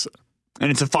athletes. And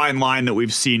it's a fine line that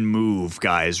we've seen move,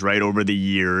 guys, right, over the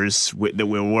years, where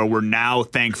we're now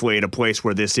thankfully at a place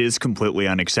where this is completely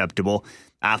unacceptable.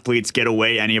 Athletes get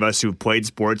away. Any of us who've played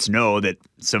sports know that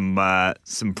some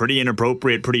pretty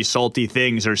inappropriate, pretty salty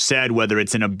things are said, whether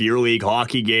it's in a beer league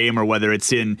hockey game or whether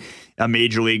it's in a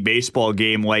Major League Baseball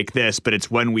game like this. But it's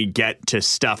when we get to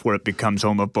stuff where it becomes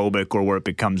homophobic or where it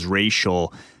becomes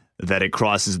racial that it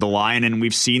crosses the line. And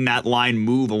we've seen that line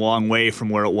move a long way from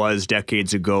where it was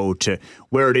decades ago to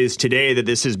where it is today, that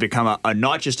this has become a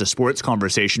not just a sports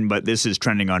conversation, but this is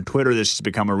trending on Twitter. This has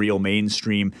become a real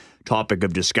mainstream topic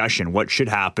of discussion. What should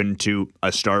happen to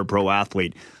a star pro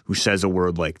athlete who says a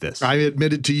word like this? I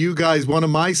admitted to you guys, one of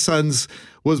my sons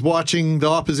was watching the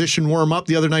opposition warm up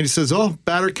the other night. He says,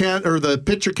 the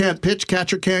pitcher can't pitch,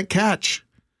 catcher can't catch.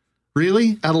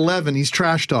 Really? At 11, he's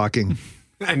trash talking.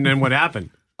 And then what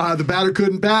happened? The batter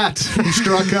couldn't bat. He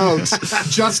struck out.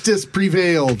 Justice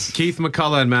prevailed. Keith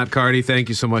McCullough and Matt Carty, thank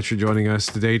you so much for joining us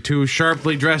today. Two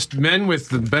sharply dressed men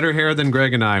with better hair than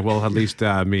Greg and I. Well, at least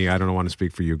me. I don't want to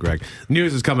speak for you, Greg.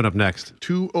 News is coming up next.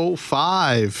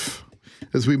 2:05.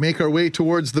 As we make our way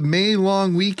towards the May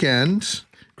long weekend,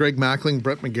 Greg Mackling,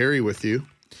 Brett McGarry with you.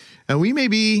 And we may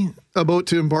be about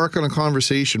to embark on a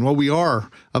conversation. Well, we are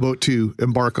about to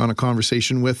embark on a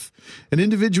conversation with an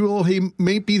individual. He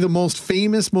may be the most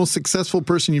famous, most successful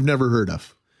person you've never heard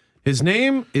of. His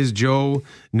name is Joe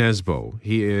Nesbo.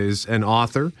 He is an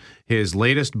author. His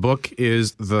latest book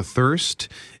is The Thirst,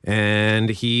 and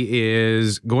he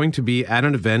is going to be at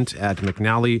an event at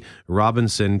McNally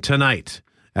Robinson tonight.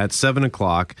 At 7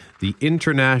 o'clock, the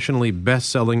internationally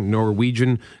best-selling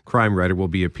Norwegian crime writer will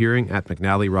be appearing at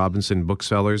McNally Robinson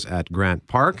Booksellers at Grant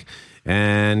Park.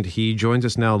 And he joins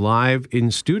us now live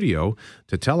in studio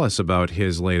to tell us about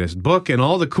his latest book and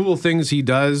all the cool things he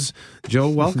does. Joe,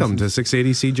 welcome to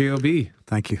 680 CJOB.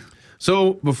 Thank you.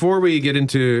 So before we get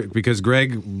into, because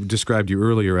Greg described you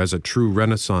earlier as a true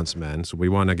Renaissance man, so we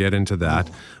want to get into that.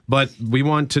 But we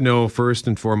want to know first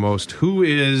and foremost, who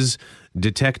is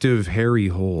Detective Harry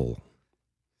Hole?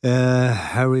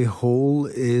 Harry Hole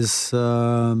is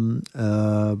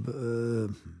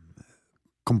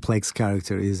complex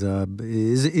character. He's a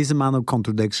man of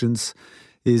contradictions.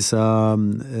 He's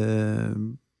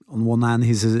on one hand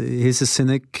he's a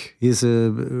cynic. He's a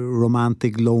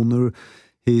romantic loner.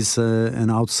 He's an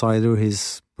outsider.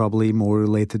 He's probably more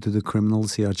related to the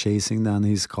criminals he are chasing than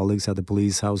his colleagues at the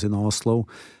police house in Oslo.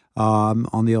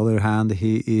 On the other hand,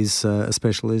 he is a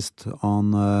specialist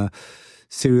on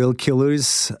serial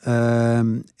killers,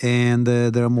 and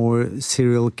there are more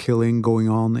serial killing going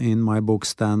on in my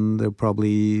books than there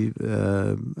probably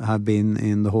have been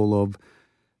in the whole of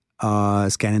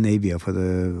Scandinavia for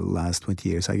the last 20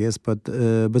 years, I guess. But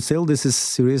still, this is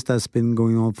series that's been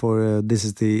going on for. This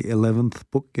is the 11th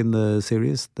book in the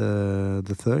series, the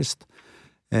Thirst,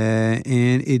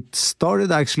 and it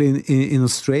started actually in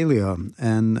Australia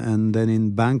and then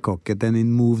in Bangkok, and then it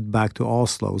moved back to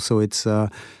Oslo. So it's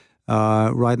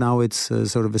right now it's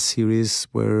sort of a series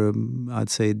where I'd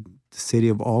say the city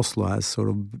of Oslo has sort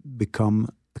of become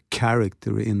a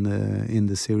character in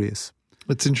the series.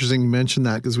 It's interesting you mentioned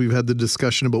that because we've had the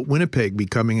discussion about Winnipeg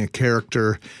becoming a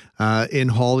character in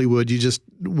Hollywood.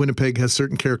 Winnipeg has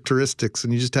certain characteristics,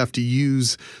 and you just have to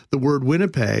use the word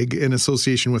Winnipeg in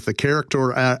association with a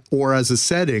character or as a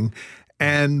setting,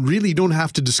 and really don't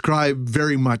have to describe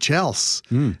very much else.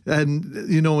 And,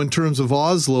 in terms of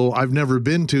Oslo, I've never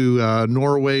been to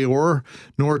Norway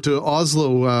nor to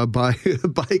Oslo by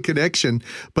connection,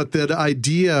 but that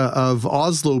idea of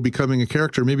Oslo becoming a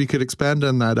character, maybe you could expand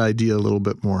on that idea a little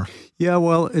bit more. Yeah,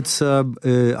 well, it's,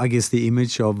 I guess the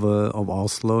image of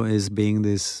Oslo is being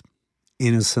this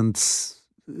innocent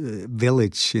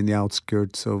village in the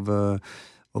outskirts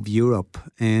of Europe,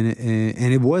 and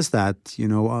it was that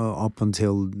up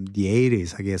until the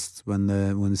 80s, I guess, when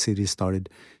the city started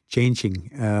changing,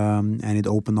 and it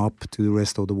opened up to the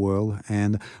rest of the world.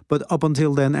 But up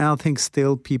until then, I think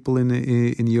still people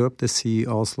in Europe, they see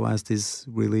Oslo as this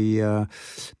really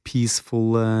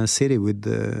peaceful city with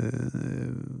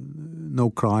no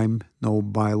crime, no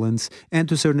violence, and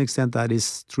to a certain extent that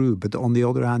is true. But on the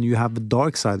other hand, you have the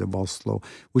dark side of Oslo,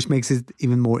 which makes it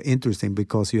even more interesting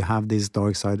because you have this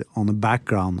dark side on the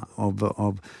background of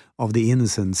the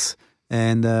innocence.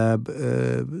 And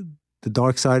the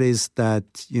dark side is that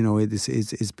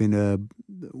it's been a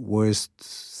worst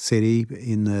city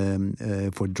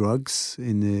for drugs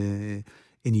in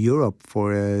Europe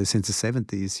since the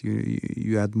 70s.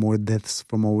 You had more deaths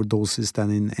from overdoses than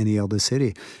in any other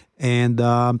city. And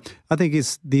I think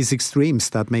it's these extremes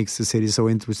that makes the city so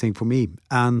interesting for me.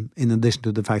 And in addition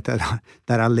to the fact that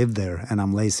I live there and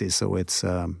I'm lazy, so it's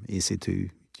easy to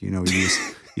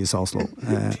use Oslo.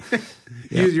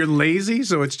 You're lazy,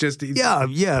 so it's just yeah.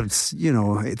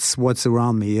 It's what's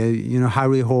around me.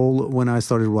 Harry Hole. When I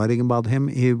started writing about him,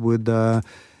 he would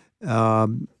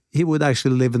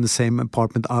actually live in the same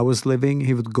apartment I was living.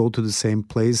 He would go to the same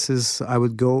places I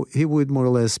would go. He would more or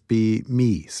less be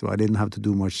me, so I didn't have to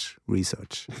do much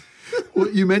research. Well,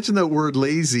 you mentioned that word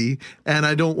lazy, and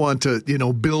I don't want to,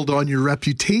 build on your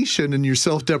reputation and your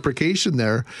self-deprecation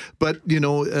there, but,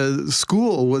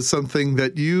 school was something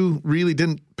that you really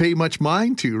didn't pay much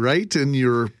mind to, right? In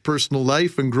your personal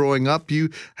life and growing up, you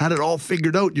had it all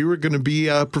figured out. You were going to be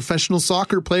a professional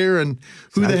soccer player, and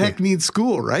who the heck needs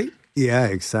school, right? Yeah,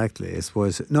 exactly. I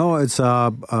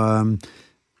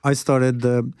started,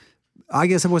 I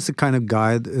guess I was the kind of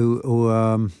guy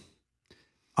who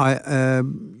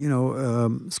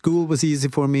school was easy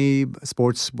for me,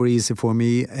 sports were easy for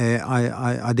me.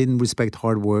 I didn't respect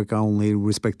hard work, I only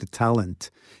respected talent.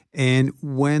 And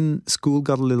when school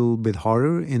got a little bit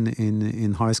harder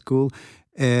in high school,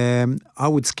 I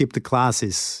would skip the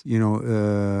classes,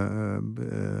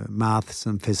 maths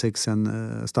and physics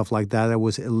and stuff like that. It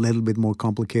was a little bit more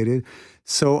complicated.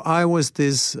 So I was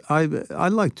I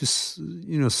like to,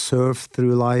 surf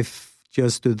through life,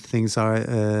 just do the things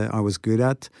I was good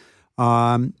at.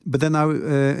 But then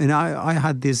I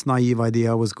had this naive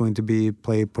idea I was going to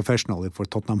play professionally for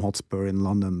Tottenham Hotspur in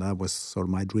London. That was sort of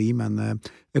my dream, and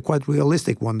a quite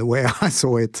realistic one the way I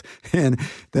saw it. And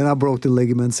then I broke the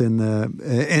ligaments and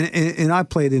I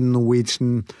played in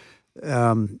Norwegian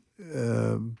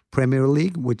Premier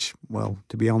League, which, well,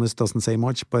 to be honest, doesn't say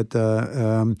much. But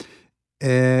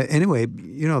anyway,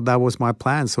 that was my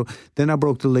plan. So then I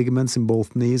broke the ligaments in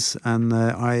both knees, and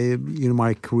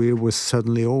my career was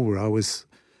suddenly over. I was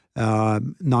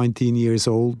 19 years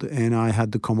old, and I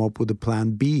had to come up with a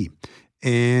plan B.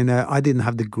 And I didn't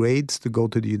have the grades to go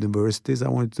to the universities I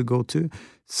wanted to go to.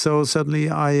 So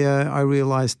suddenly I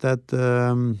realized that,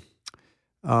 the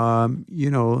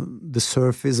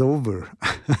surf is over.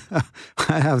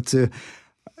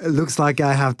 It looks like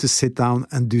I have to sit down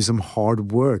and do some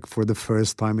hard work for the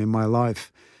first time in my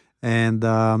life. And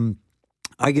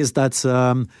I guess that's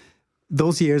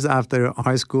those years after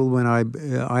high school when I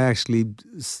actually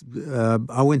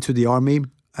I went to the army.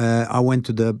 I went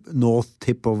to the north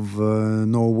tip of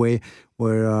Norway,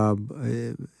 where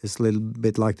it's a little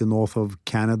bit like the north of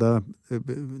Canada.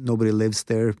 Nobody lives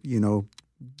there,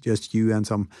 just you and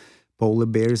some polar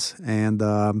bears. And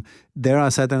there I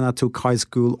sat and I took high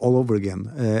school all over again.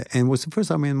 And it was the first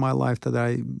time in my life that I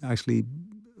actually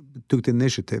took the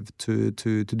initiative to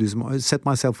do some, set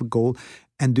myself a goal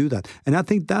and do that. And I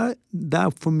think that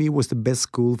for me was the best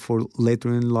school for later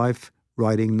in life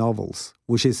writing novels,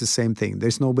 which is the same thing.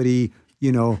 There's nobody,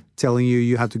 telling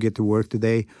you have to get to work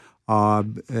today.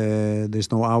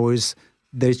 There's no hours.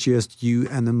 There's just you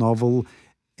and a novel,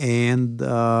 and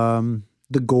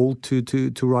the goal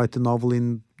to write the novel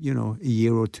in a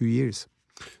year or 2 years.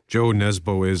 Joe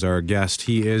Nesbo is our guest.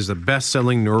 He is a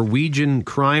best-selling Norwegian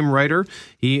crime writer.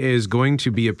 He is going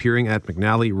to be appearing at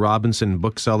McNally Robinson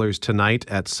Booksellers tonight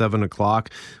at 7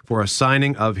 o'clock for a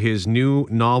signing of his new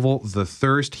novel, The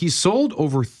Thirst. He's sold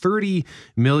over 30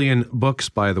 million books,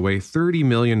 by the way, 30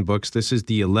 million books. This is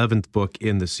the 11th book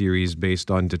in the series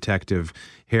based on Detective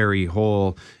Harry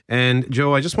Hole. And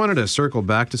Joe, I just wanted to circle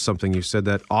back to something you said,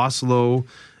 that Oslo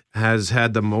has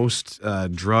had the most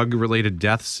drug-related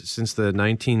deaths since the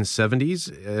 1970s.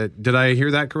 Did I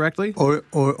hear that correctly?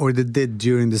 Or they did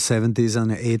during the 70s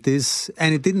and the 80s.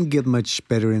 And it didn't get much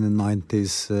better in the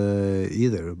 90s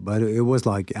either. But it was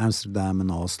like Amsterdam and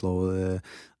Oslo.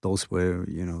 Those were,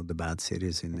 the bad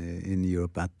cities in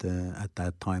Europe at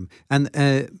that time. And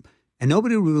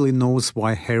nobody really knows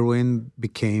why heroin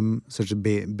became such a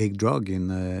big drug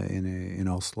in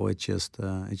Oslo. It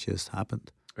just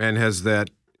happened. And has that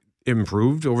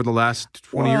improved over the last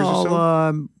 20 years or so?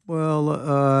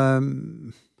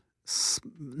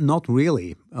 Not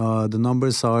really. The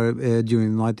numbers are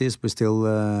during the 90s were still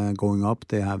going up.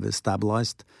 They have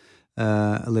stabilized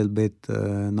a little bit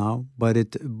now, but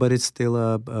it's still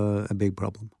a big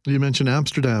problem. You mentioned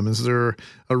Amsterdam. Is there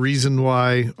a reason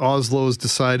why Oslo has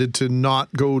decided to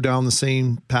not go down the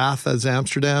same path as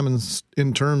Amsterdam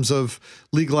in terms of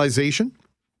legalization?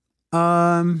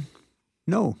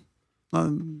 No.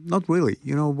 Not really.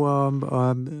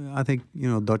 I think,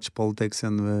 Dutch politics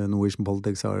and Norwegian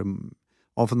politics are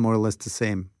often more or less the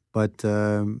same. But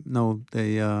no,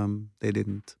 they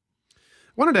didn't.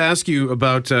 I wanted to ask you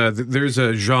about, there's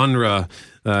a genre,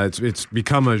 it's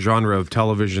become a genre of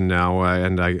television now,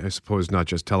 and I suppose not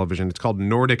just television, it's called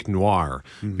Nordic Noir,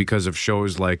 because of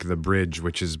shows like The Bridge,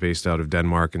 which is based out of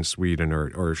Denmark and Sweden,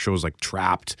 or shows like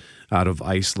Trapped out of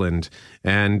Iceland.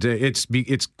 And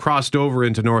it's crossed over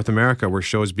into North America, where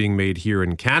shows being made here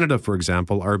in Canada, for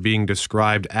example, are being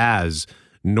described as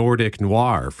Nordic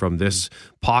Noir, from this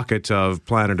pocket of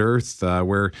planet Earth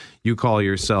where you call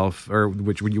yourself, or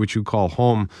which you call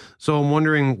home. So I'm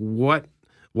wondering,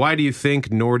 why do you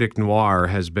think Nordic Noir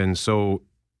has been so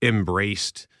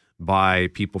embraced by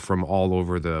people from all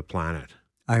over the planet?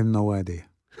 I have no idea.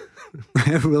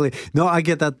 Really, no. I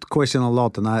get that question a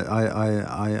lot, and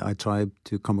I try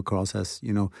to come across as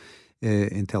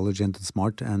intelligent and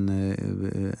smart,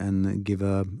 and give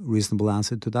a reasonable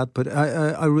answer to that. But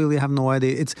I really have no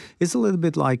idea. It's a little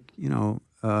bit like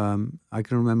I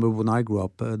can remember when I grew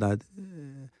up that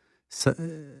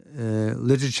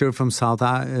literature from South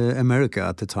America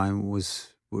at the time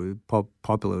was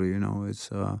popular.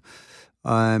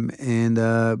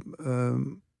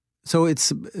 So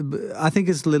I think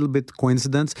it's a little bit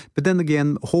coincidence, but then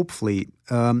again, hopefully,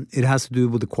 it has to do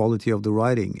with the quality of the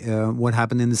writing. What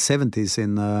happened in the 70s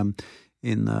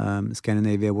in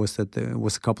Scandinavia was that there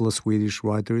was a couple of Swedish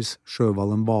writers,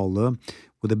 Sjöwall and Wahlöö,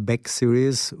 with the Beck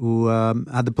series, who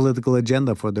had the political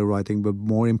agenda for their writing, but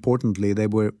more importantly, they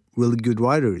were really good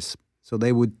writers. So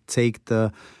they would take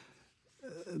the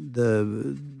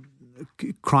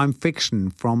crime fiction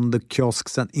from the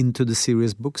kiosks and into the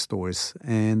serious bookstores,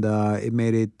 and it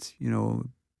made it,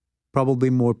 probably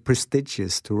more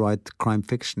prestigious to write crime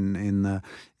fiction in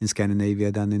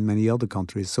Scandinavia than in many other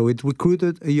countries. So it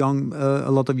recruited a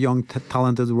lot of young,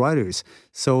 talented writers.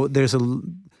 So there's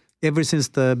ever since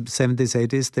the 70s,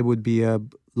 80s, there would be a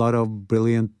lot of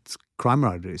brilliant crime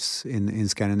writers in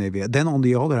Scandinavia. Then on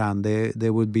the other hand,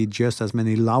 there would be just as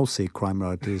many lousy crime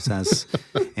writers as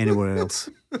anywhere else.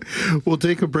 We'll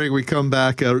take a break. We come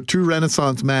back. A true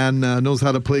Renaissance man knows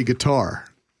how to play guitar.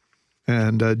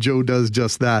 And Joe does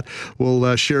just that.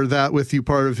 We'll share that with you,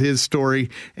 part of his story,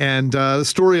 and the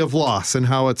story of loss and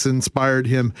how it's inspired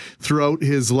him throughout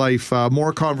his life.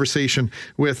 More conversation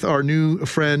with our new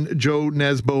friend, Joe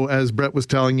Nesbo. As Brett was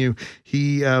telling you,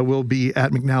 he will be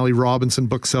at McNally Robinson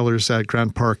Booksellers at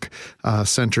Grant Park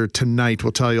Center tonight.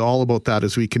 We'll tell you all about that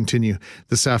as we continue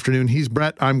this afternoon. He's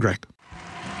Brett. I'm Greg.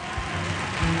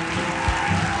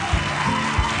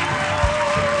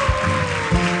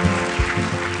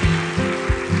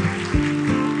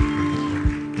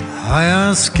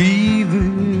 Jeg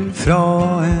skriver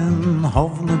fra en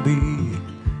havneby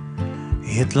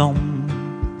I et land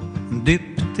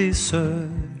dypt I sør.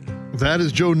 That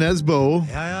is Joe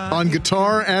Nesbo on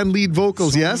guitar and lead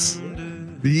vocals, yes?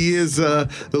 He is the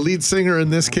lead singer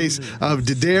in this case of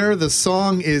D'Addair. The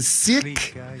song is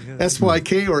Syk,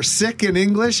 S-Y-K, or Sick in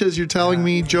English, as you're telling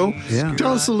me, Joe. Yeah.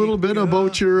 Tell us a little bit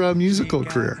about your musical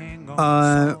career.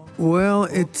 Well,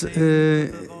 it's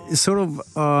sort of...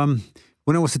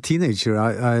 when I was a teenager,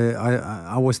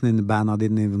 I wasn't in the band. I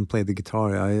didn't even play the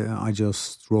guitar. I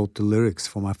just wrote the lyrics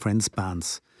for my friends'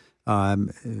 bands,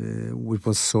 which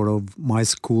was sort of my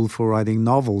school for writing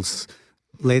novels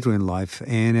later in life.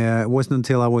 And it wasn't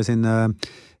until I was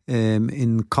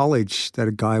in college that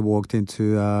a guy walked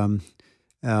into a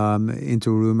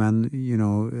room and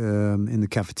in the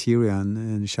cafeteria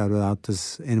and shouted out,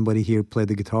 "Does anybody here play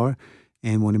the guitar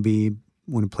and want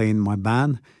to play in my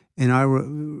band?" And I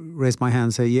raised my hand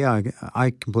and said, "Yeah,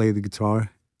 I can play the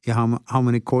guitar. Yeah, how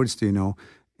many chords do you know?"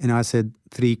 And I said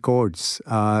 3 chords,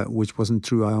 which wasn't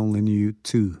true. I only knew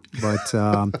 2, but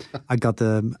I got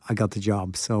the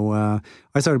job. So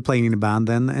I started playing in a band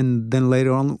then, and then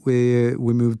later on we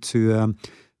moved to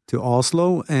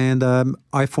Oslo, and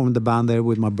I formed the band there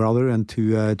with my brother and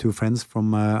two friends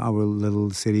from our little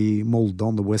city Molde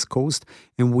on the west coast,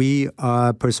 and we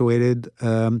persuaded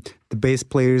the bass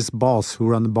player's boss who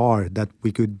ran the bar that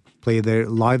we could play there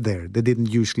live there. They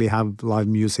didn't usually have live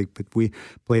music, but we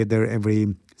played there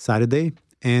every Saturday,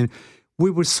 and we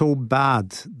were so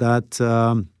bad that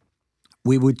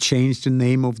we would change the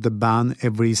name of the band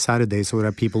every Saturday so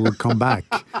that people would come back.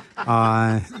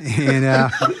 And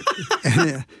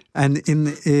in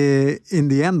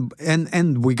the end,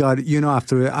 and we got,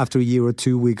 after a year or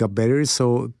two, we got better.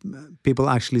 So people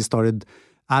actually started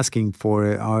asking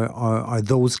for, are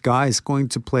those guys going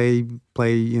to play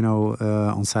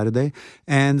on Saturday?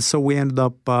 And so we ended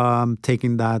up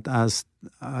taking that as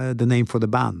the name for the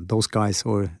band, Those Guys,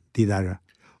 or D'Addair.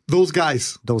 Those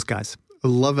Guys. Those Guys. I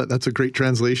love it. That's a great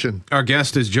translation. Our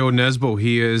guest is Joe Nesbo.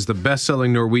 He is the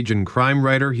best-selling Norwegian crime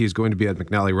writer. He's going to be at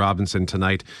McNally Robinson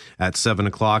tonight at 7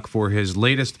 o'clock for his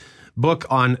latest book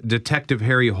on Detective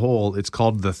Harry Hole. It's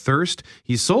called The Thirst.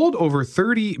 He's sold over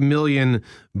 30 million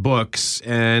books,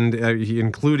 and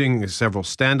including several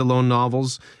standalone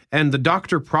novels, and the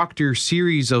Dr. Proctor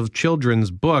series of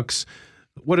children's books.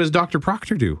 What does Dr.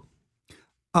 Proctor do?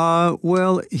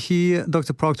 Well,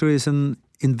 Dr. Proctor is an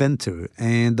inventor,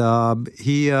 and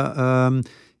he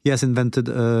has invented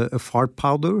a fart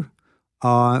powder,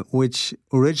 which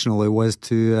originally was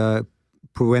to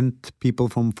prevent people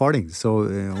from farting. So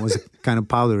it was a kind of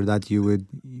powder that you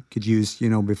could use,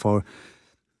 before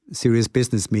serious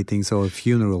business meetings or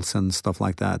funerals and stuff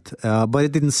like that. But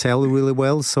it didn't sell really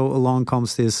well, so along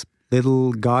comes this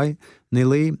little guy,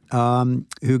 Nili,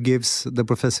 who gives the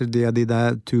professor the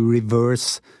idea to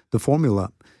reverse the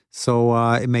formula. So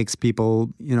it makes people,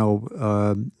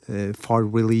 fart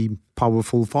really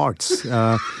powerful farts.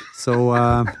 So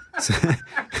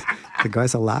the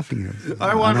guys are laughing here.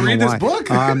 I want to read this book.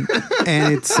 And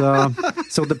it's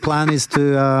so the plan is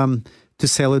to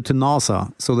sell it to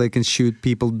NASA so they can shoot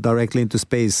people directly into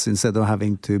space instead of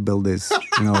having to build this,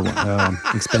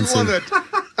 expensive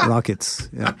rockets.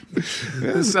 Yeah,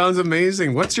 this sounds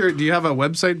amazing. Do you have a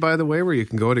website, by the way, where you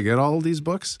can go to get all of these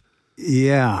books?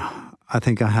 Yeah. I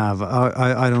think I have.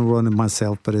 I don't run it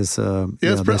myself, but it's I'm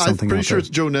pretty sure it's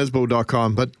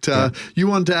joenesbo.com. But you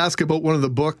wanted to ask about one of the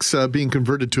books being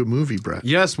converted to a movie, Brett.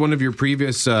 Yes, one of your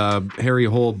previous Harry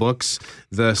Hole books,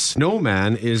 The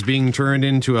Snowman, is being turned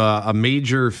into a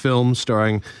major film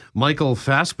starring Michael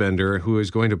Fassbender, who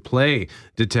is going to play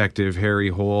Detective Harry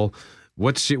Hole.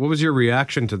 What was your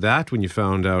reaction to that when you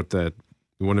found out that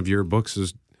one of your books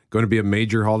is going to be a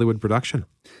major Hollywood production?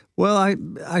 Well, I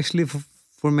actually...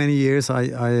 For many years,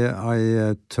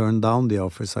 I turned down the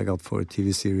offers I got for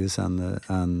TV series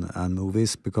and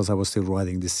movies because I was still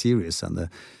writing this series, and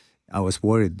I was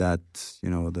worried that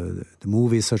the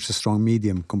movie is such a strong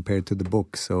medium compared to the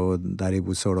book, so that it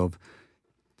would sort of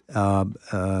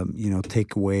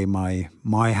take away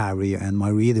my Harry and my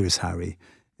reader's Harry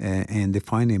and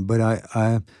define him. But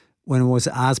I when I was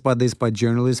asked by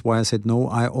journalists why I said no,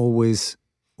 I always.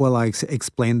 Well, I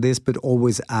explained this, but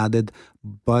always added,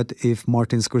 but if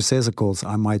Martin Scorsese calls,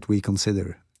 I might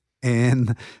reconsider.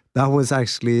 And that was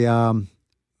actually,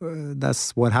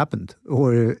 that's what happened.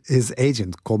 Or his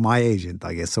agent called my agent,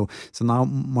 I guess. So now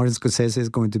Martin Scorsese is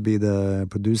going to be the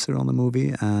producer on the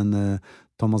movie, and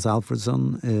Thomas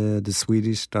Alfredson, the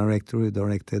Swedish director who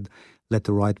directed Let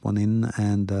the Right One In,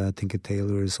 and Tinker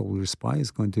Tailor Soldier Spy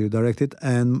is going to direct it.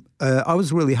 And I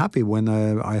was really happy when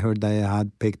I heard they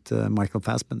had picked Michael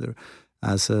Fassbender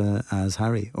as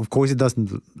Harry. Of course, it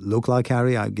doesn't look like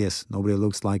Harry. I guess nobody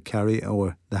looks like Harry,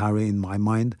 or the Harry in my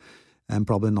mind, and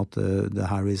probably not the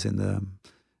Harrys in the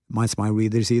minds my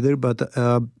readers either. But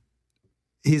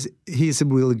he's a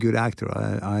really good actor.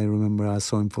 I remember I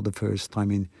saw him for the first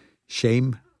time in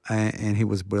Shame, and he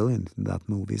was brilliant in that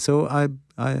movie. So I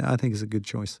think it's a good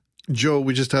choice. Joe,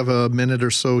 we just have a minute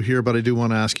or so here, but I do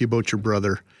want to ask you about your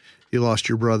brother. You lost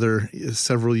your brother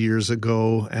several years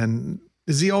ago, and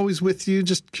is he always with you?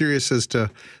 Just curious as to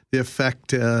the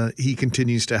effect he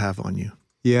continues to have on you.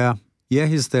 Yeah,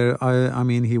 he's there. I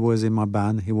mean, he was in my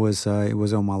band. He was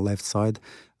on my left side.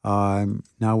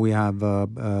 Now we have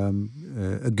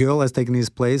a girl has taken his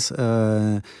place,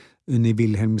 Unni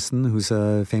Wilhelmsen, who's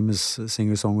a famous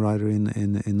singer-songwriter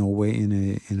in Norway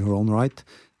in her own right,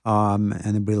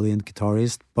 and a brilliant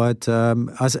guitarist. But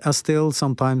I still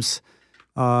sometimes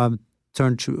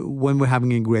turn to, when we're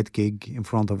having a great gig in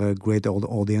front of a great old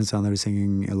audience and they're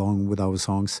singing along with our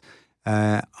songs,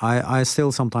 I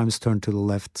still sometimes turn to the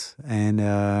left,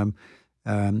 and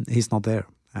he's not there,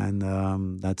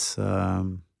 and that's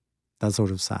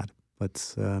sort of sad,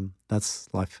 but that's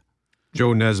life.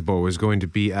 Joe Nesbo is going to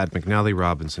be at McNally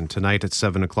Robinson tonight at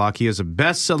 7 o'clock. He is a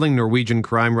best-selling Norwegian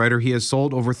crime writer. He has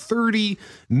sold over 30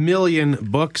 million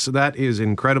books. That is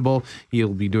incredible.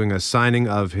 He'll be doing a signing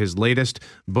of his latest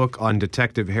book on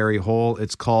Detective Harry Hole.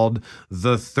 It's called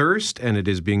The Thirst, and it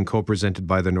is being co-presented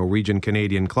by the Norwegian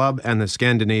Canadian Club and the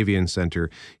Scandinavian Center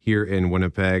here in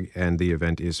Winnipeg, and the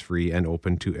event is free and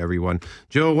open to everyone.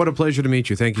 Joe, what a pleasure to meet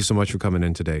you. Thank you so much for coming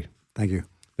in today. Thank you.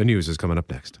 The news is coming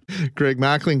up next. Greg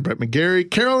Mackling, Brett McGarry,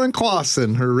 Carolyn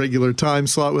Clausen, her regular time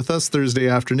slot with us Thursday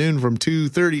afternoon from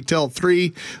 2:30 till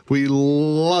 3. We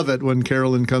love it when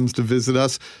Carolyn comes to visit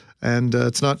us, and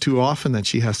it's not too often that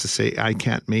she has to say, I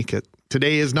can't make it.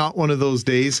 Today is not one of those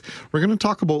days. We're going to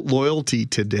talk about loyalty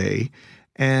today,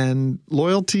 and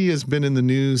loyalty has been in the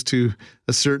news to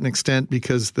a certain extent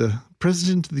because the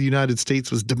President of the United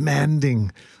States was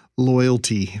demanding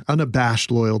loyalty,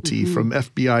 unabashed loyalty from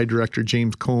FBI Director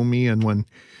James Comey. And when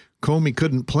Comey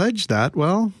couldn't pledge that,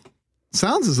 well,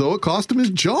 sounds as though it cost him his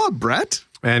job, Brett.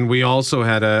 And we also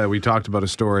had we talked about a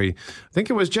story, I think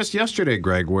it was just yesterday,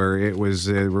 Greg, where it was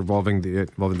involving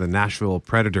the Nashville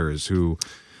Predators, who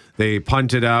they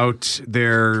punted out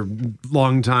their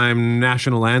longtime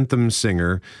national anthem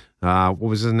singer. What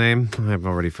was his name? I've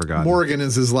already forgotten. Morgan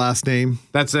is his last name.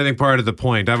 That's, I think, part of the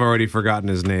point. I've already forgotten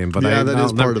his name. But yeah, that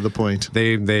is part of the point.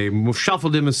 They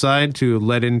shuffled him aside to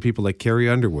let in people like Carrie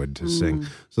Underwood to sing.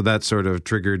 So that sort of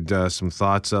triggered some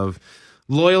thoughts of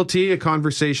loyalty, a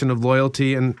conversation of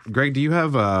loyalty. And Greg, do you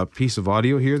have a piece of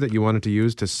audio here that you wanted to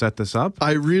use to set this up?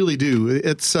 I really do.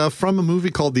 It's from a movie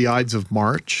called The Ides of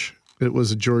March. It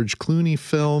was a George Clooney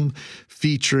film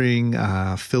featuring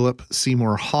Philip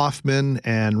Seymour Hoffman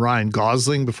and Ryan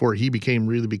Gosling before he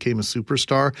really became a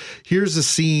superstar. Here's a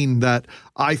scene that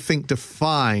I think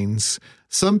defines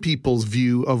some people's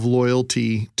view of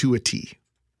loyalty to a T.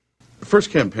 The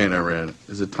first campaign I ran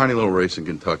is a tiny little race in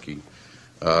Kentucky,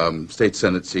 state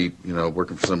Senate seat,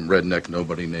 working for some redneck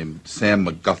nobody named Sam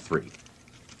McGuthrie.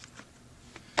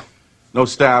 No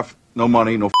staff, no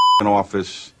money, no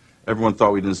office. Everyone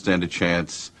thought we didn't stand a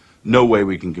chance. No way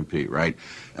we can compete, right?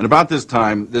 And about this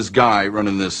time, this guy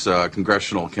running this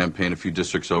congressional campaign a few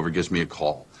districts over gives me a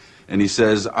call. And he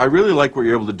says, I really like what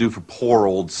you're able to do for poor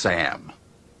old Sam.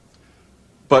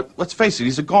 But let's face it,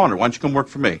 he's a goner. Why don't you come work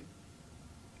for me?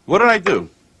 What did I do?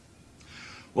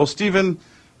 Well, Stephen,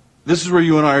 this is where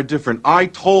you and I are different. I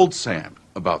told Sam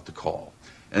about the call.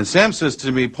 And Sam says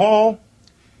to me, Paul,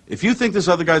 if you think this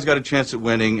other guy's got a chance at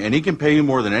winning and he can pay you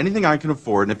more than anything I can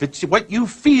afford, and if it's what you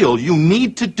feel you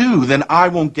need to do, then I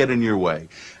won't get in your way.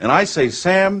 And I say,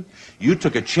 Sam, you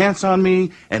took a chance on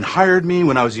me and hired me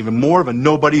when I was even more of a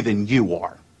nobody than you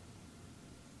are.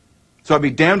 So I'd be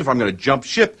damned if I'm going to jump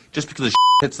ship just because the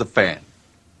hits the fan.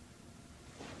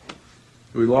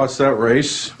 We lost that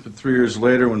race, but 3 years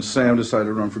later when Sam decided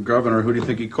to run for governor, who do you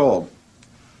think he called?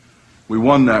 We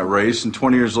won that race, and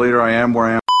 20 years later I am where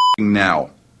I am now.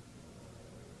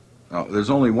 Now, there's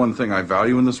only one thing I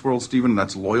value in this world, Stephen, and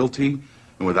that's loyalty.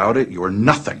 And without it, you are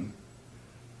nothing.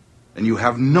 And you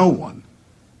have no one.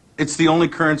 It's the only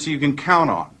currency you can count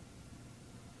on.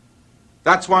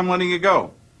 That's why I'm letting you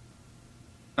go.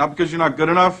 Not because you're not good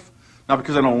enough, not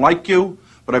because I don't like you,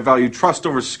 but I value trust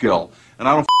over skill. And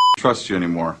I don't trust you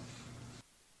anymore.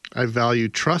 I value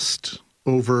trust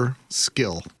over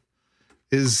skill.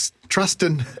 Is trust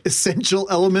an essential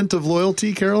element of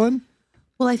loyalty, Carolyn?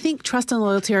 Well, I think trust and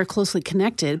loyalty are closely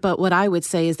connected, but what I would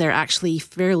say is they're actually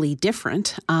fairly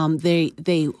different.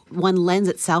 They one lends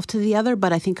itself to the other,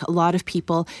 but I think a lot of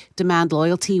people demand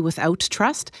loyalty without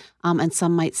trust, and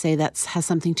some might say that has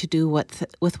something to do with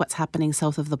what's happening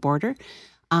south of the border,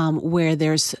 where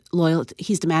there's loyalty.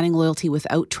 He's demanding loyalty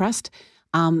without trust.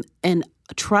 And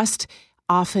trust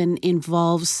often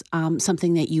involves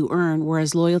something that you earn,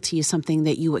 whereas loyalty is something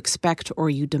that you expect or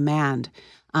you demand.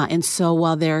 And so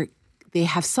while they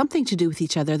have something to do with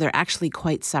each other, they're actually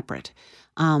quite separate.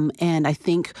 And I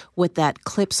think what that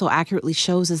clip so accurately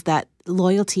shows is that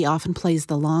loyalty often plays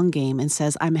the long game and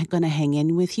says, I'm going to hang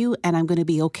in with you and I'm going to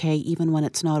be okay even when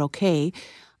it's not okay.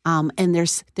 And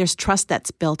there's trust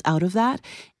that's built out of that.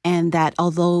 And that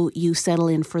although you settle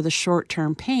in for the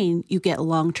short-term pain, you get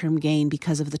long-term gain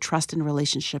because of the trust and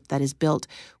relationship that is built.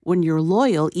 When you're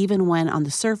loyal, even when on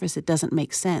the surface it doesn't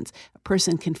make sense, a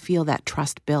person can feel that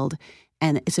trust build.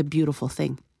 And it's a beautiful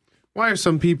thing. Why are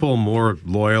some people more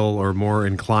loyal or more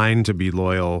inclined to be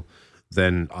loyal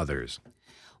than others?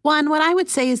 Well, and what I would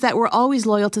say is that we're always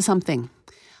loyal to something.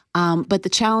 But the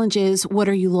challenge is, what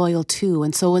are you loyal to?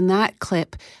 And so in that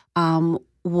clip,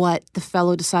 what the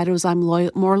fellow decided was, I'm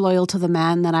more loyal to the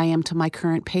man than I am to my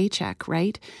current paycheck,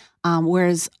 right?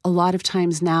 Whereas a lot of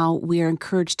times now we are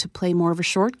encouraged to play more of a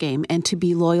short game and to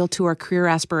be loyal to our career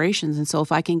aspirations. And so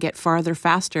if I can get farther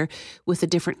faster with a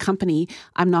different company,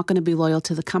 I'm not going to be loyal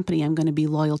to the company. I'm going to be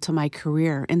loyal to my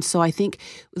career. And so I think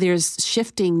there's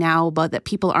shifting now about that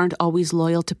people aren't always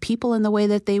loyal to people in the way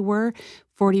that they were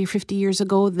 40 or 50 years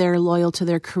ago. They're loyal to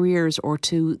their careers or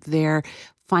to their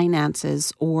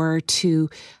finances or to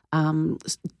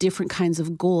different kinds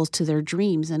of goals, to their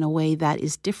dreams in a way that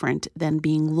is different than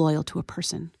being loyal to a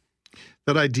person.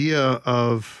 That idea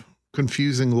of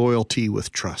confusing loyalty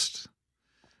with trust.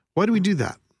 Why do we do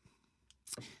that?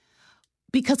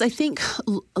 Because I think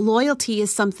loyalty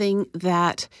is something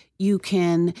that you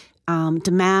can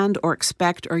demand or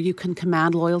expect, or you can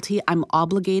command loyalty. I'm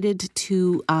obligated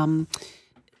to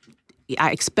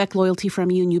I expect loyalty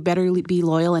from you and you better be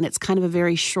loyal. And it's kind of a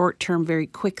very short-term, very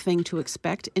quick thing to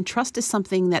expect. And trust is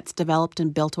something that's developed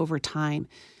and built over time.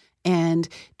 And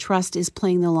trust is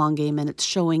playing the long game and it's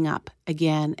showing up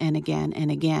again and again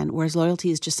and again. Whereas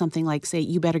loyalty is just something like, say,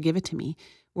 you better give it to me.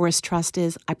 Whereas trust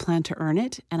is, I plan to earn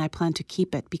it and I plan to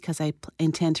keep it because I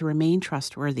intend to remain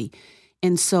trustworthy.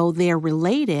 And so they're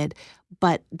related,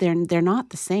 but they're not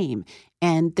the same.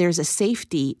 And there's a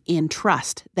safety in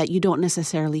trust that you don't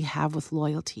necessarily have with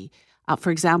loyalty.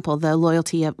 For example, the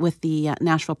loyalty with the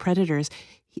Nashville Predators,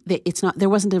 it's not. There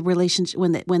wasn't a relationship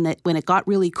when it got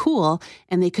really cool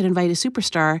and they could invite a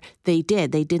superstar. They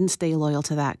did. They didn't stay loyal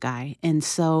to that guy, and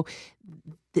so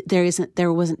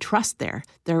there wasn't trust there.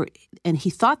 And he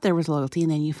thought there was loyalty,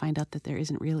 and then you find out that there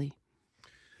isn't really.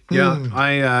 Yeah,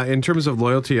 I in terms of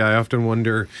loyalty, I often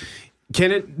wonder,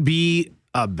 can it be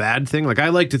a bad thing? Like I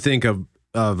like to think of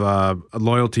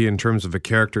loyalty in terms of a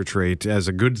character trait as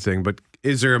a good thing, but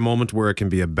is there a moment where it can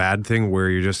be a bad thing where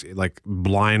you're just like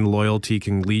blind loyalty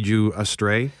can lead you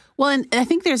astray? Well, and I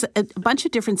think there's a bunch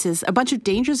of differences, a bunch of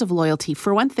dangers of loyalty.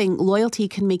 For one thing, loyalty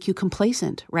can make you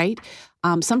complacent, right?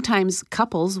 Sometimes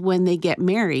couples, when they get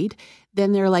married,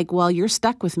 then they're like, well, you're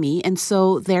stuck with me. And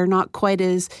so they're not quite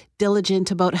as diligent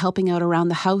about helping out around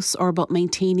the house or about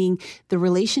maintaining the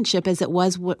relationship as it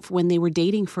was when they were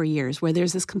dating for years, where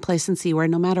there's this complacency where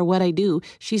no matter what I do,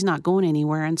 she's not going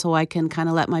anywhere. And so I can kind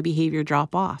of let my behavior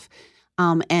drop off.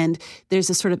 And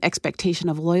there's a sort of expectation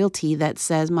of loyalty that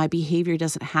says my behavior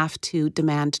doesn't have to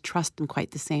demand trust in quite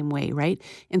the same way, right?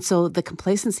 And so the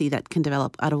complacency that can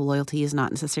develop out of loyalty is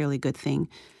not necessarily a good thing.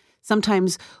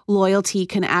 Sometimes loyalty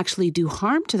can actually do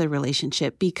harm to the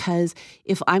relationship because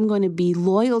if I'm going to be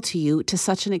loyal to you to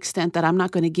such an extent that I'm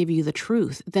not going to give you the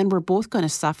truth, then we're both going to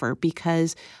suffer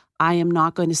because I am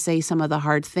not going to say some of the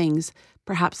hard things,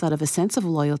 perhaps out of a sense of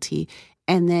loyalty.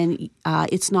 And then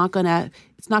it's not going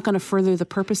to further the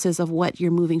purposes of what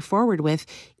you're moving forward with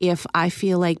if I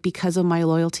feel like because of my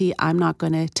loyalty, I'm not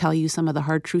going to tell you some of the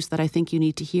hard truths that I think you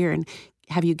need to hear and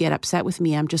have you get upset with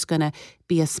me. I'm just going to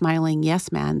be a smiling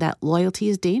yes man. That loyalty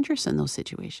is dangerous in those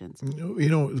situations. You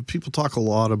know, people talk a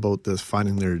lot about this,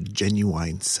 finding their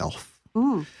genuine self.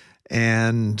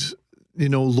 And, you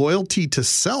know, loyalty to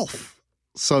self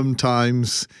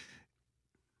sometimes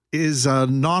is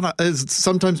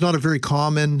sometimes not a very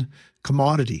common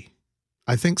commodity.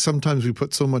 I think sometimes we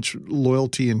put so much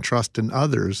loyalty and trust in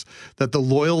others that the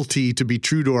loyalty to be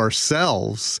true to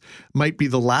ourselves might be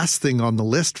the last thing on the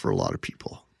list for a lot of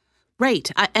people.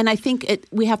 Right. And I think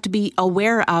we have to be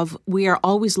aware of we are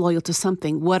always loyal to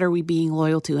something. What are we being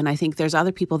loyal to? And I think there's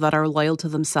other people that are loyal to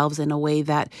themselves in a way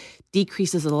that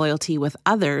decreases the loyalty with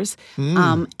others.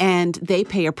 And they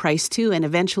pay a price too. And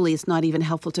eventually it's not even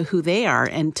helpful to who they are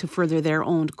and to further their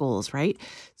own goals, right?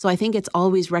 So I think it's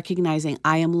always recognizing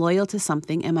I am loyal to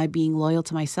something. Am I being loyal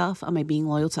to myself? Am I being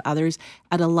loyal to others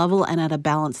at a level and at a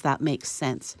balance that makes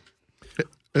sense?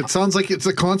 It sounds like it's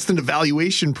a constant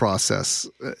evaluation process,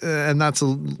 and that's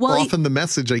often the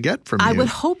message I get from you. I would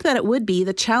hope that it would be.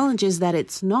 The challenge is that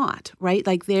it's not, right?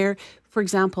 Like for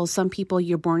example, some people,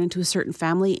 you're born into a certain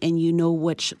family and you know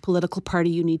which political party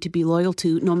you need to be loyal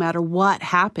to no matter what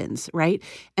happens, right?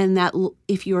 And that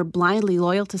if you're blindly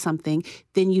loyal to something,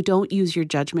 then you don't use your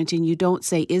judgment and you don't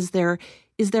say, is there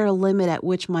a limit at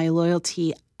which my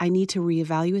loyalty, I need to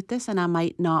reevaluate this and I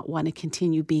might not want to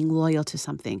continue being loyal to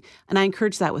something. And I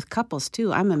encourage that with couples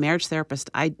too. I'm a marriage therapist.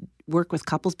 I work with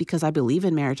couples because I believe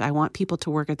in marriage. I want people to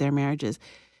work at their marriages.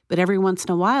 But every once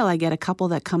in a while, I get a couple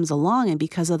that comes along, and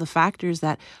because of the factors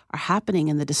that are happening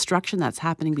and the destruction that's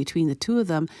happening between the two of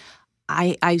them,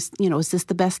 is this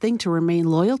the best thing to remain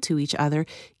loyal to each other,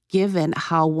 given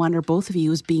how one or both of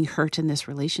you is being hurt in this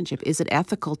relationship? Is it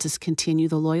ethical to continue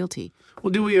the loyalty?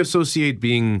 Well, do we associate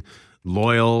being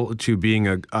loyal to being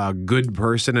a good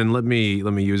person? And let me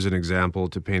use an example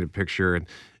to paint a picture. And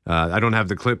I don't have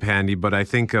the clip handy, but I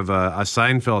think of a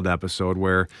Seinfeld episode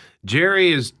where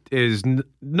Jerry is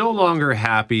no longer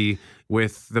happy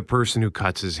with the person who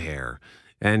cuts his hair.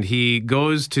 And he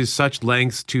goes to such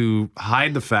lengths to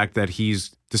hide the fact that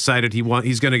he's decided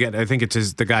he's going to get, I think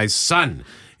it's the guy's son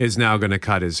is now going to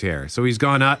cut his hair. So he's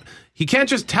gone out. He can't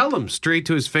just tell him straight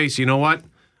to his face, you know what?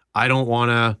 I don't want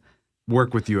to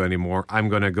work with you anymore. I'm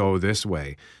going to go this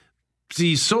way. So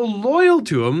he's so loyal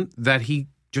to him that he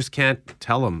just can't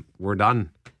tell him we're done.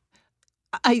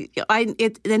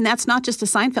 And that's not just a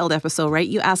Seinfeld episode, right?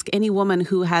 You ask any woman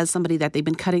who has somebody that they've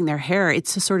been cutting their hair,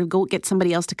 it's to sort of go get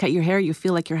somebody else to cut your hair. You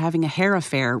feel like you're having a hair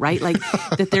affair, right? Like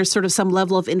that there's sort of some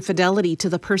level of infidelity to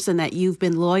the person that you've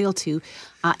been loyal to.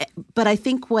 But I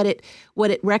think what it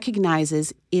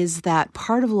recognizes is that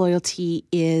part of loyalty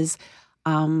is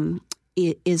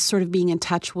sort of being in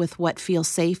touch with what feels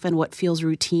safe and what feels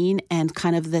routine, and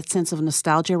kind of that sense of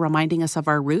nostalgia reminding us of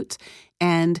our roots.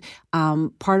 And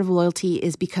part of loyalty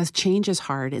is because change is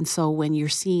hard. And so when you're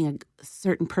seeing a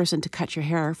certain person to cut your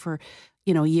hair for,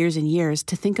 years and years,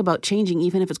 to think about changing,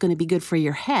 even if it's going to be good for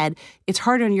your head, it's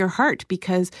hard on your heart,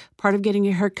 because part of getting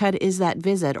your hair cut is that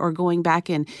visit, or going back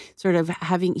and sort of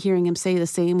hearing him say the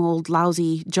same old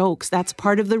lousy jokes. That's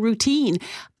part of the routine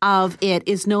of it,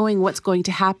 is knowing what's going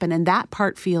to happen. And that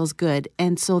part feels good.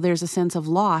 And so there's a sense of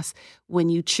loss when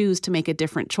you choose to make a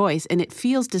different choice. And it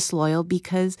feels disloyal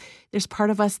because there's part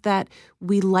of us that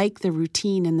we like the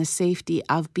routine and the safety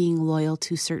of being loyal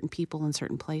to certain people in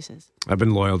certain places. I've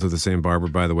been loyal to the same barber,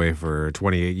 by the way, for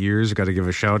 28 years. Got to give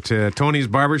a shout to Tony's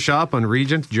Barbershop on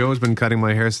Regent. Joe's been cutting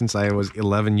my hair since I was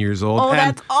 11 years old. Oh,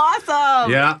 that's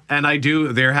awesome. Yeah, and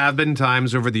there have been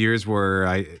times over the years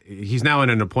where he's now in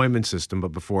an appointment system,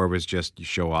 but before it was just you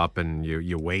show up and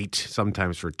you wait,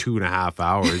 sometimes for 2.5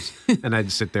 hours, and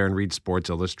I'd sit there and read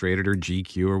Sports Illustrated or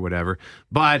GQ or whatever.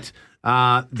 But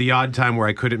the odd time where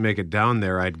I couldn't make it down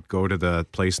there, I'd go to the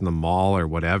place in the mall or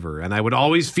whatever, and I would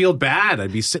always feel bad.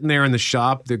 I'd be sitting there in the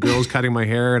shop, the girl's cutting my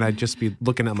hair, and I'd just be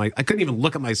looking at I couldn't even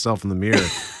look at myself in the mirror.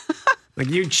 Like,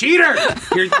 you cheater!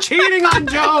 You're cheating on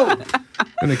Joe!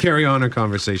 I'm going to carry on our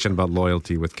conversation about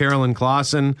loyalty with Carolyn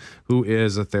Clausen, who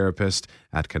is a therapist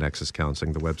at Connexus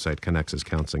Counseling, the website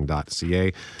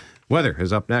connexuscounseling.ca. Weather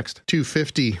is up next.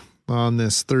 2:50 on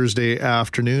this Thursday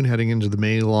afternoon, heading into the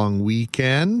May long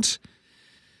weekend.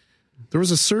 There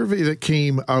was a survey that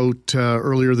came out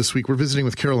earlier this week. We're visiting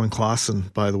with Carolyn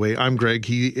Clausen, by the way. I'm Greg.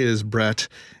 He is Brett.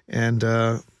 And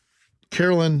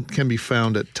Carolyn can be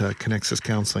found at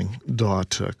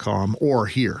connexuscounseling.com or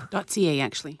here. .ca,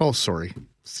 actually. Oh, sorry.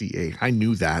 CA. I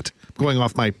knew that. Going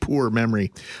off my poor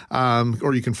memory.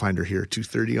 Or you can find her here,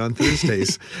 2:30 on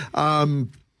Thursdays.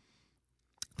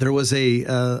 There was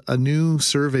a new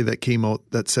survey that came out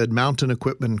that said Mountain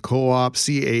Equipment Co-op,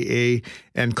 CAA,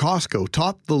 and Costco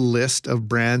topped the list of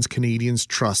brands Canadians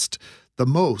trust the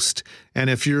most. And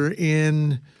if you're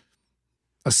in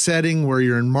a setting where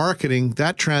you're in marketing,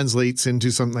 that translates into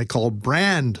something they call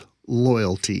brand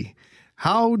loyalty.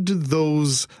 How do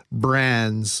those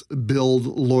brands build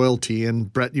loyalty?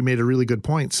 And Brett, you made a really good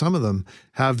point. Some of them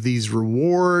have these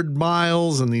reward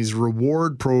miles and these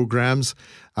reward programs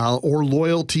or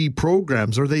loyalty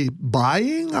programs. Are they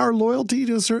buying our loyalty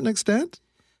to a certain extent?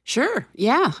 Sure.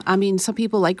 Yeah. I mean, some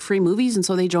people like free movies, and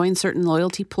so they join certain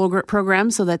loyalty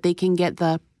programs so that they can get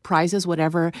the prizes,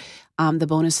 whatever the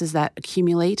bonuses that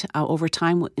accumulate over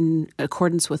time in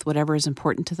accordance with whatever is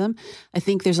important to them. I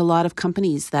think there's a lot of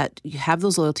companies that have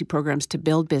those loyalty programs to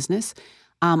build business.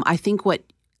 I think what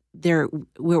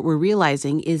we're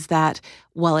realizing is that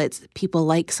while it's people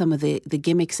like some of the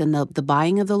gimmicks and the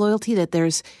buying of the loyalty, that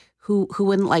there's who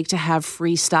wouldn't like to have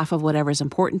free stuff of whatever is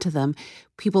important to them,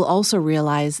 people also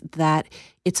realize that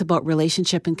it's about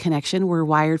relationship and connection. We're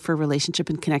wired for relationship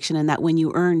and connection, and that when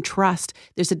you earn trust,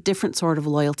 there's a different sort of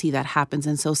loyalty that happens.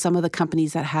 And so some of the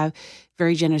companies that have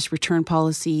very generous return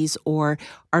policies or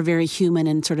are very human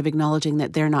and sort of acknowledging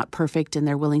that they're not perfect and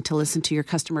they're willing to listen to your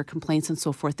customer complaints and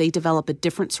so forth, they develop a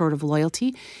different sort of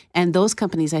loyalty. And those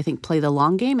companies, I think, play the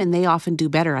long game, and they often do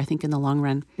better, I think, in the long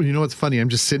run. Well, you know what's funny? I'm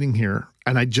just sitting here,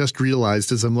 and I just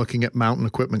realized as I'm looking at Mountain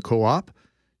Equipment Co-op,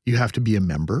 you have to be a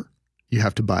member. You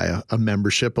have to buy a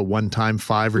membership, a one-time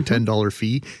 $5 or $10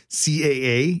 fee.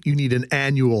 CAA, you need an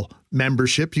annual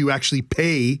membership. You actually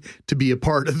pay to be a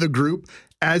part of the group,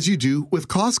 as you do with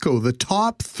Costco. The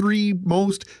top 3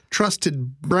 most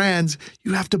trusted brands,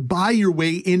 you have to buy your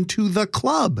way into the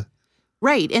club.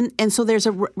 Right. And so there's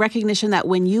a recognition that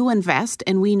when you invest,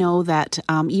 and we know that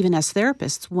even as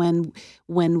therapists,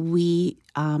 when we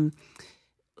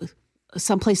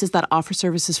some places that offer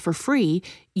services for free,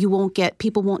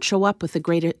 people won't show up with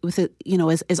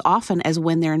as often as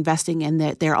when they're investing and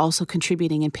that they're also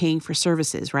contributing and paying for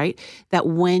services, right? That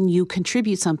when you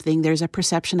contribute something, there's a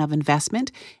perception of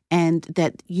investment and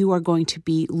that you are going to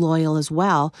be loyal as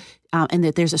well. And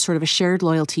that there's a sort of a shared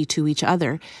loyalty to each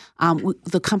other.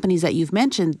 The companies that you've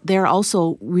mentioned, they're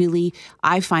also really,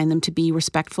 I find them to be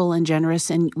respectful and generous,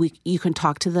 and you can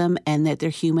talk to them and that they're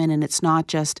human, and it's not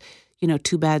just,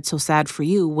 too bad, so sad for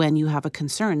you when you have a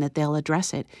concern, that they'll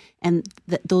address it. And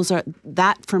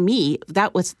for me,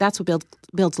 that's what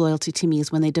builds loyalty to me,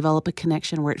 is when they develop a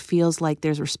connection where it feels like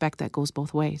there's respect that goes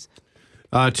both ways.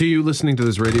 To you listening to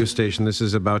this radio station, this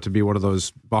is about to be one of those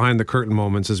behind-the-curtain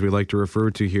moments, as we like to refer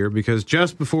to here, because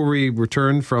just before we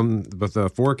returned from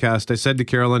the forecast, I said to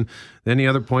Carolyn, any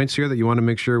other points here that you want to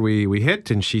make sure we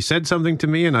hit? And she said something to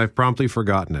me, and I've promptly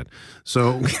forgotten it.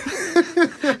 So...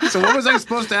 So what was I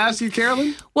supposed to ask you,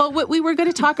 Carolyn? Well, what we were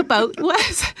going to talk about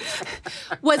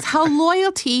was how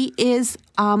loyalty is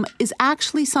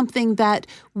actually something that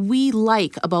we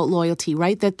like about loyalty,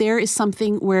 right? That there is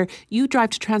something where you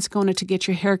drive to Transcona to get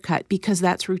your hair cut because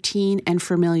that's routine and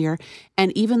familiar.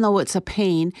 And even though it's a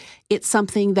pain, it's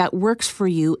something that works for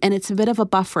you, and it's a bit of a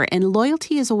buffer. And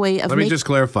loyalty is a way of Let me just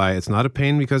clarify. It's not a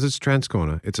pain because it's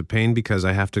Transcona. It's a pain because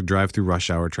I have to drive through rush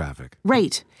hour traffic.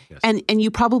 Right. Yes. And you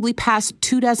probably pass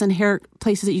 24 hair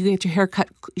places that you can get your hair cut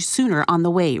sooner on the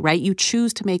way, right? You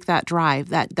choose to make that drive,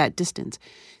 that distance.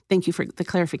 Thank you for the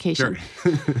clarification.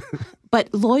 Sure.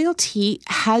 But loyalty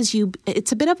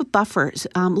it's a bit of a buffer.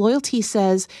 Loyalty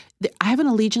says, I have an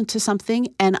allegiance to something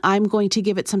and I'm going to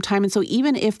give it some time. And so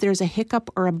even if there's a hiccup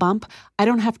or a bump, I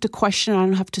don't have to question, I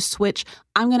don't have to switch.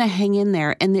 I'm going to hang in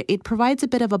there. And it provides a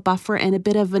bit of a buffer and a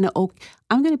bit of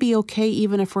I'm going to be okay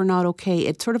even if we're not okay.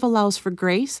 It sort of allows for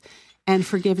grace and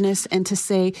forgiveness and to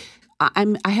say,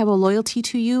 I have a loyalty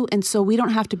to you, and so we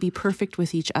don't have to be perfect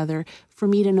with each other for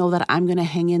me to know that I'm going to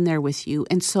hang in there with you.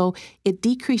 And so it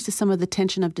decreases some of the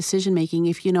tension of decision making.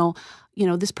 If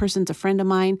this person's a friend of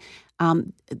mine,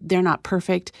 they're not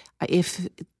perfect. If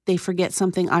they forget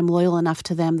something, I'm loyal enough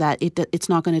to them that it's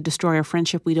not going to destroy our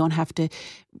friendship. We don't have to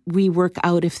rework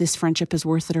out if this friendship is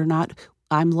worth it or not.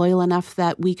 I'm loyal enough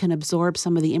that we can absorb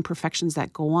some of the imperfections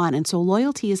that go on. And so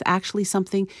loyalty is actually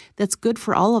something that's good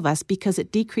for all of us because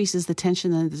it decreases the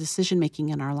tension and the decision-making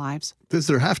in our lives. Does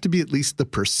there have to be at least the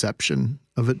perception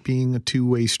of it being a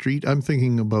two-way street? I'm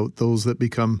thinking about those that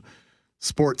become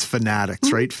sports fanatics,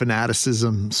 mm-hmm. right?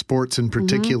 Fanaticism, sports in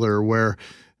particular, mm-hmm. where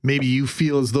maybe you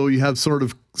feel as though you have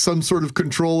some sort of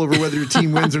control over whether your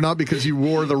team wins or not because you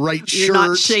wore the right shirt. You're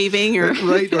not shaving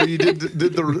right, or you did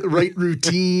the right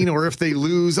routine, or if they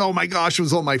lose, oh my gosh, it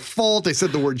was all my fault. I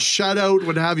said the word shutout,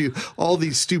 what have you. All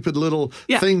these stupid little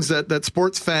things that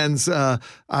sports fans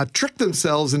trick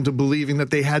themselves into believing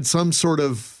that they had some sort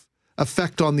of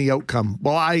effect on the outcome.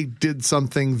 Well, I did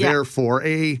something, therefore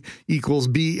A equals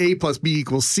B, A plus B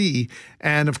equals C.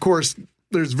 And of course,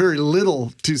 there's very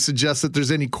little to suggest that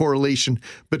there's any correlation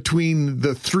between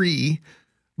the three,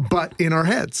 but in our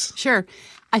heads. Sure.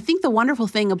 I think the wonderful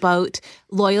thing about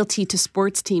loyalty to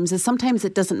sports teams is sometimes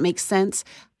it doesn't make sense.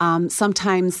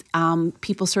 Sometimes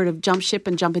people sort of jump ship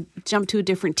and jump to a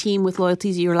different team with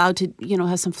loyalties. You're allowed to,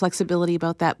 have some flexibility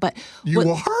about that. But you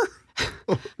are?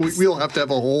 We'll have to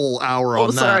have a whole hour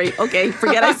on that. Oh, sorry. Okay.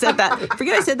 Forget I said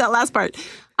that last part.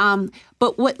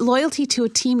 But what loyalty to a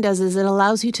team does is it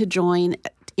allows you to join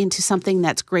into something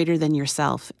that's greater than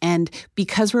yourself. And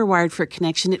because we're wired for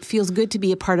connection, it feels good to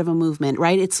be a part of a movement,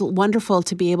 right? It's wonderful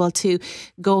to be able to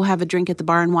go have a drink at the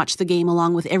bar and watch the game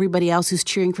along with everybody else who's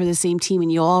cheering for the same team,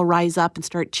 and you all rise up and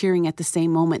start cheering at the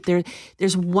same moment. There's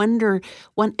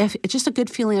it's just a good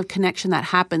feeling of connection that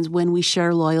happens when we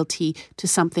share loyalty to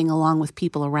something along with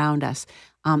people around us.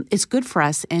 It's good for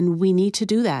us, and we need to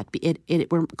do that. It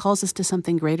calls us to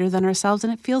something greater than ourselves,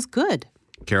 and it feels good.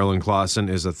 Carolyn Clausen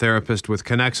is a therapist with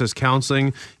Connexus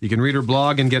Counseling. You can read her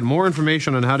blog and get more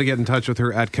information on how to get in touch with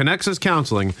her at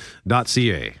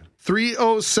connexuscounseling.ca.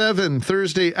 3:07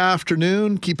 Thursday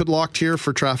afternoon. Keep it locked here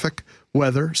for traffic,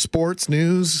 weather, sports,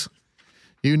 news.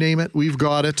 You name it, we've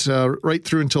got it. Right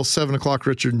through until 7 o'clock,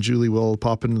 Richard and Julie will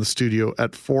pop into the studio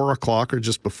at 4 o'clock or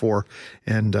just before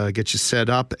and get you set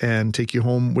up and take you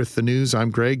home with the news.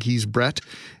 I'm Greg, he's Brett.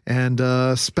 And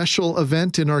a special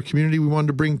event in our community we wanted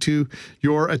to bring to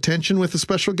your attention with a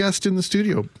special guest in the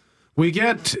studio. We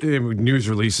get news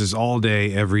releases all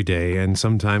day, every day, and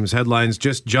sometimes headlines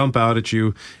just jump out at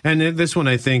you. And this one,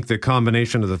 I think the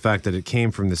combination of the fact that it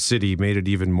came from the city made it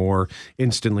even more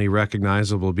instantly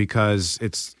recognizable, because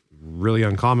it's really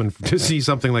uncommon to see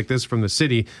something like this from the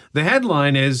city. The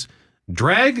headline is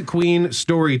Drag Queen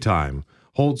Story Time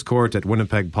holds court at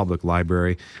Winnipeg Public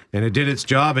Library, and it did its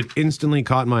job. It instantly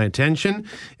caught my attention,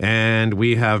 and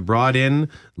we have brought in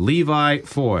Levi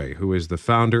Foy, who is the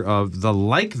founder of the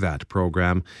Like That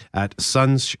program at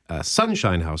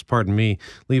Sunshine House. Pardon me.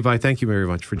 Levi, thank you very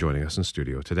much for joining us in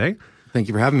studio today. Thank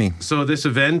you for having me. So this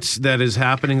event that is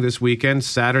happening this weekend,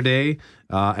 Saturday,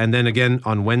 and then again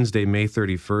on Wednesday, May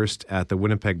 31st at the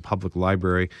Winnipeg Public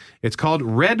Library, it's called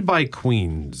Read by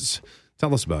Queens.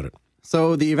 Tell us about it.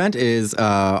 So the event is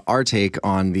our take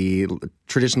on the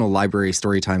traditional library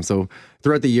story time. So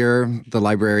throughout the year, the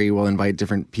library will invite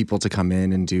different people to come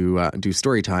in and do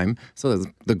story time. So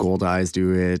the Gold Eyes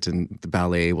do it, and the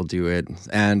ballet will do it,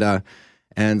 and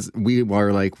we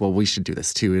were like, well, we should do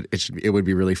this too. It would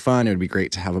be really fun. It would be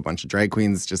great to have a bunch of drag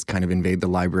queens just kind of invade the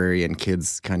library and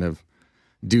kids kind of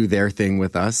do their thing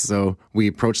with us. So we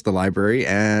approached the library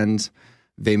and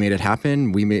they made it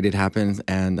happen. We made it happen,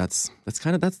 and that's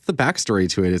the backstory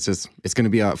to it. It's going to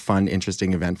be a fun,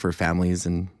 interesting event for families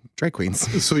and drag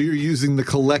queens. So you're using the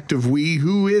collective we.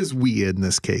 Who is we in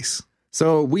this case?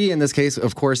 So we in this case,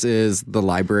 of course, is the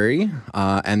library,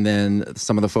 and then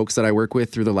some of the folks that I work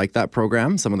with through the Like That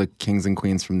program, some of the kings and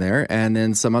queens from there, and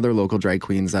then some other local drag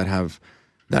queens that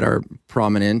are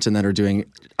prominent and that are doing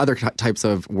other types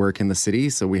of work in the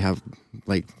city. So we have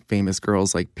like famous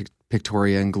girls like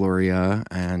Victoria and Gloria,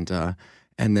 and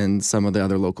then some of the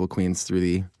other local queens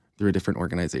through a different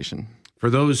organization. For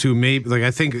those who may, like,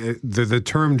 I think the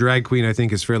term drag queen, I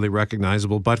think, is fairly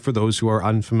recognizable, but for those who are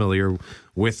unfamiliar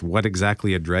with what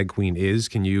exactly a drag queen is,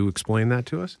 can you explain that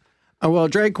to us? Well,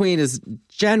 drag queen is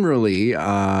generally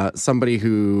somebody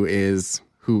who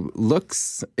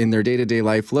looks in their day-to-day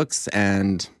life, looks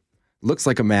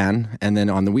like a man, and then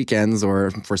on the weekends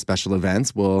or for special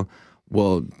events will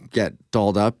get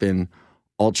dolled up in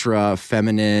ultra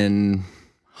feminine,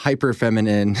 hyper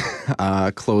feminine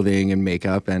clothing and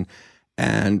makeup,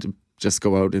 and just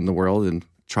go out in the world and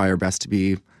try our best to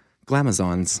be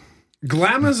glamazons.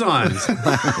 Glamazons.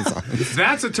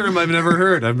 That's a term I've never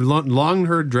heard. I've long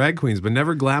heard drag queens, but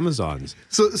never glamazons.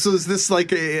 So is this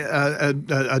like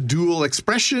a dual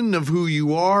expression of who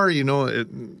you are? You know,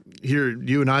 here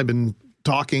you and I have been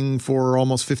talking for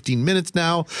almost 15 minutes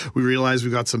now. We realize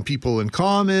we've got some people in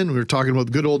common. We were talking about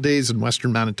the good old days in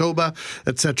Western Manitoba,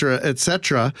 et cetera, et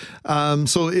cetera.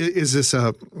 So is this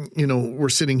we're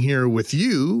sitting here with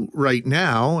you right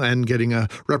now and getting a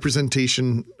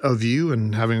representation of you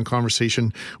and having a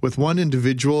conversation with one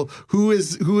individual. Who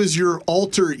is your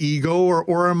alter ego,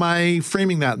 or am I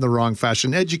framing that in the wrong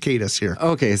fashion? Educate us here.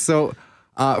 Okay, so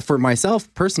for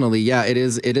myself personally, yeah, it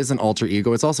is an alter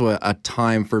ego. It's also a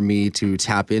time for me to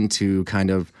tap into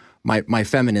kind of my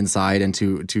feminine side and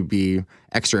to be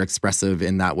extra expressive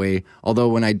in that way. Although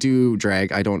when I do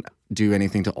drag, I don't do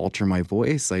anything to alter my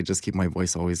voice. I just keep my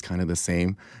voice always kind of the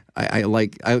same. I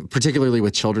particularly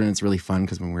with children, it's really fun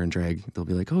because when we're in drag, they'll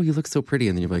be like, "Oh, you look so pretty,"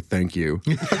 and then you're like, "Thank you."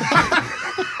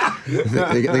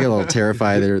 they get a little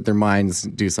terrified. Their minds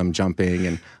do some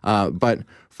jumping, but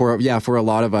for a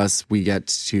lot of us, we get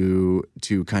to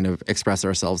kind of express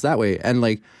ourselves that way. And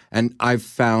I've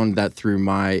found that through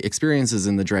my experiences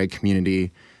in the drag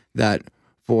community, that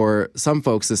for some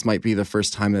folks, this might be the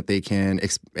first time that they can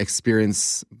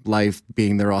experience life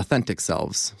being their authentic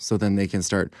selves. So then they can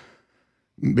start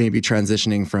maybe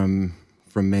transitioning from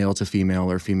male to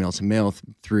female or female to male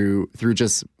through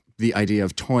just the idea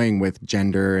of toying with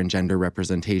gender and gender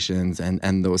representations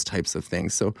and those types of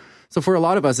things. So for a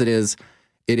lot of us, it is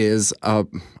a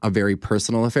very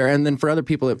personal affair, and then for other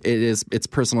people, it's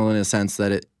personal in a sense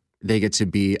that they get to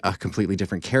be a completely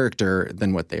different character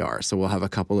than what they are. So we'll have a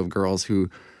couple of girls who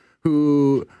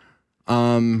will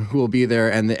be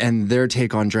there, and their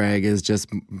take on drag is just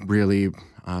really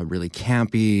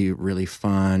campy, really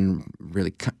fun,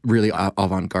 really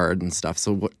avant-garde and stuff.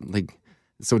 So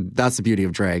that's the beauty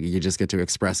of drag. You just get to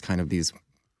express kind of these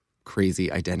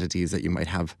crazy identities that you might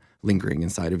have lingering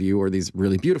inside of you, or these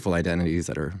really beautiful identities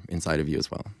that are inside of you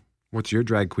as well. What's your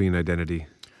drag queen identity?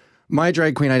 My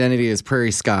drag queen identity is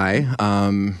Prairie Sky.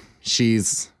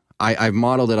 I've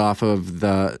modeled it off of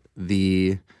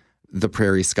the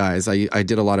Prairie Skies. I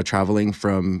did a lot of traveling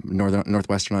from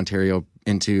northwestern Ontario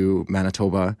into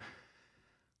Manitoba,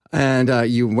 and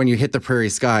when you hit the Prairie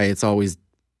Sky, it's always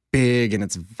big and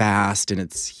it's vast and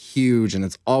it's huge and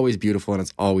it's always beautiful and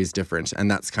it's always different, and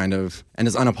that's kind of, and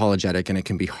it's unapologetic, and it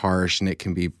can be harsh and it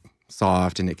can be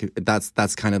soft, and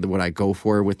that's kind of what I go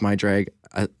for with my drag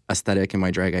aesthetic and my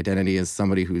drag identity, is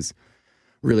somebody who's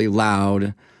really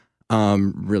loud,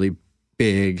 really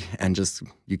big, and just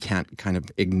you can't kind of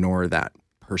ignore that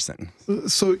person.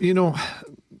 So,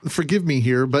 forgive me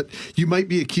here, but you might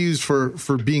be accused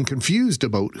for being confused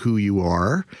about who you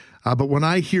are. But when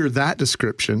I hear that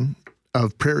description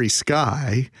of Prairie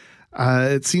Sky,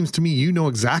 it seems to me you know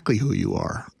exactly who you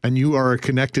are, and you are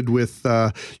connected with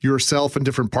yourself and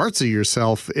different parts of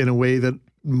yourself in a way that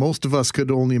most of us could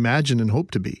only imagine and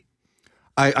hope to be.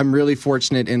 I'm really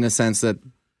fortunate in the sense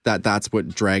that's what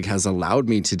drag has allowed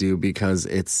me to do, because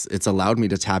it's allowed me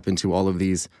to tap into all of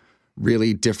these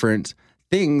really different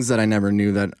things that I never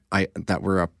knew that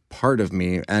were a part of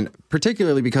me, and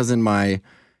particularly because in my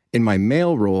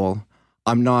male role,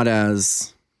 I'm not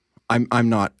as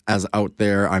out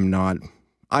there.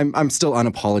 I'm still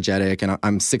unapologetic, and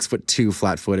I'm 6'2"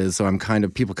 flat-footed, so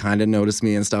people kind of notice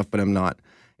me and stuff, but I'm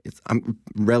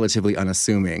relatively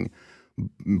unassuming.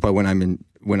 But when I'm in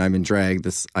drag,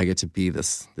 I get to be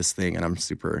this thing, and I'm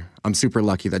super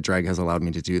lucky that drag has allowed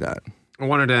me to do that. I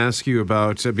wanted to ask you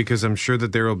about, because I'm sure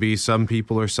that there will be some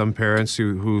people or some parents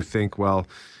who think, well,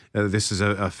 this is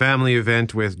a family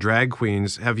event with drag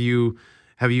queens. Have you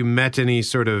met any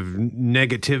sort of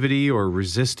negativity or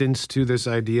resistance to this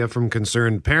idea from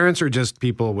concerned parents, or just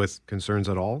people with concerns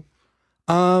at all?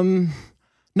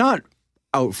 Not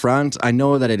out front. I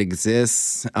know that it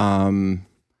exists. And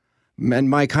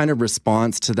my kind of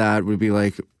response to that would be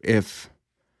like, if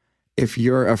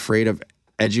you're afraid of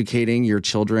educating your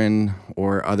children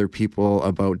or other people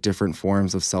about different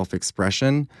forms of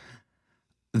self-expression,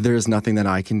 there's nothing that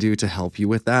I can do to help you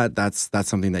with that. That's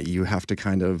something that you have to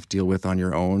kind of deal with on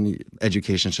your own.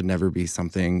 Education should never be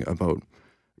something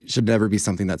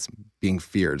that's being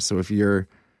feared. So if you're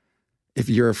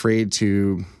afraid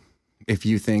to, if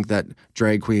you think that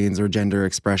drag queens or gender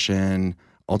expression,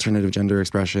 alternative gender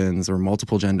expressions, or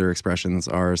multiple gender expressions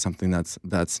are something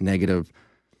that's negative,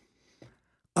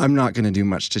 I'm not going to do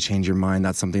much to change your mind.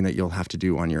 That's something that you'll have to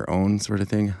do on your own, sort of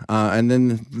thing. And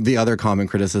then the other common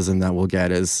criticism that we'll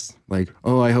get is like,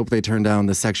 oh, I hope they turn down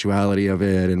the sexuality of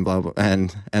it and blah, blah,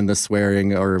 and the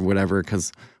swearing or whatever,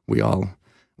 because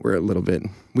we're a little bit,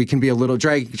 we can be a little,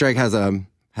 drag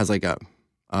has like a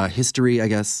history, I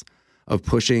guess, of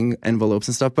pushing envelopes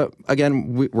and stuff. But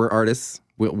again, we're artists.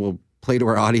 We'll play to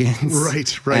our audience.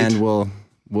 Right. And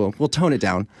We'll tone it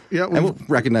down. Yeah, and we'll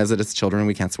recognize that it's children and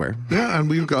we can't swear. Yeah, and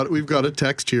we've got a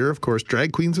text here, of course.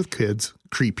 Drag queens with kids,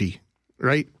 creepy,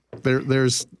 right?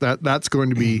 There's that's going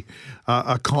to be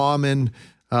a common,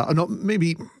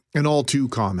 maybe an all too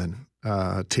common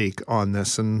take on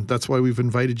this, and that's why we've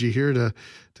invited you here to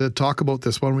talk about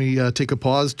this. Why don't we take a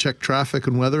pause, check traffic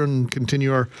and weather, and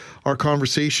continue our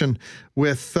conversation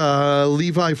with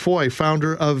Levi Foy,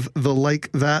 founder of the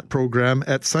Like That program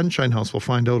at Sunshine House. We'll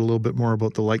find out a little bit more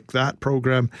about the Like That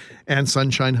program and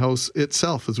Sunshine House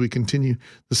itself as we continue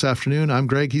this afternoon. I'm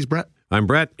Greg, he's Brett. I'm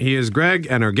Brett, he is Greg,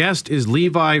 and our guest is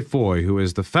Levi Foy, who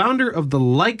is the founder of the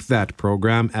Like That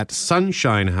program at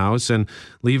Sunshine House. And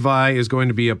Levi is going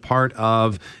to be a part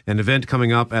of an event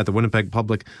coming up at the Winnipeg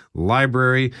Public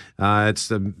Library.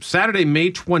 It's Saturday,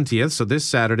 May 20th, so this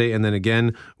Saturday, and then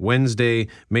again Wednesday,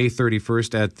 May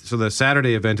 31st. So the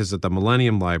Saturday event is at the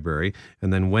Millennium Library,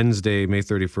 and then Wednesday, May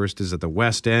 31st is at the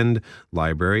West End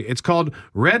Library. It's called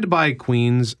Read by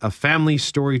Queens, a family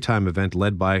storytime event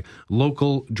led by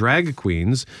local drag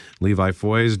queens. Levi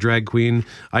Foy's drag queen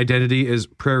identity is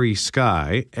Prairie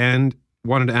Sky, and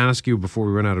wanted to ask you before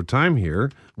we run out of time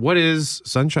here, what is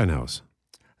Sunshine House?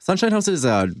 Sunshine House is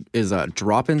a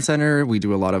drop-in center. We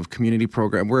do a lot of community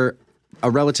program. We're a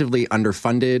relatively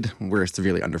underfunded, we're a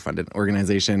severely underfunded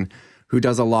organization who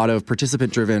does a lot of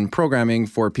participant-driven programming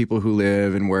for people who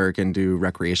live and work and do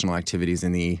recreational activities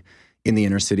in the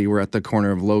inner city. We're at the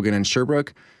corner of Logan and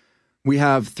Sherbrooke. We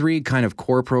have 3 kind of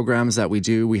core programs that we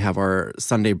do. We have our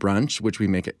Sunday brunch, which we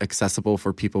make accessible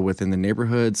for people within the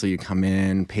neighborhood. So you come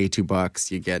in, pay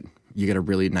 $2, you get a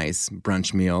really nice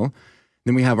brunch meal.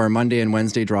 Then we have our Monday and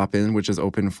Wednesday drop-in, which is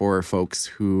open for folks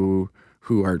who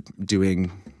are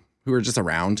just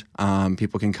around.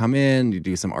 People can come in, you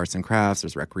do some arts and crafts,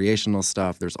 there's recreational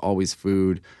stuff, there's always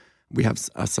food. We have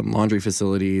some laundry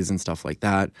facilities and stuff like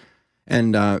that.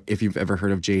 And if you've ever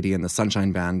heard of JD and the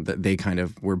Sunshine Band, that they kind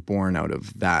of were born out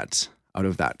of that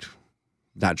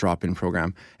drop-in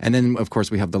program. And then, of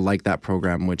course, we have the Like That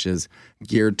program, which is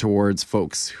geared towards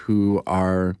folks who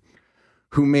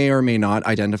may or may not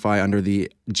identify under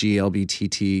the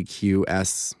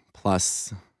GLBTQS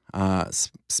plus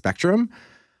spectrum.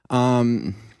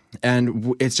 And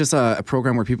it's just a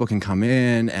program where people can come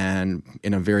in and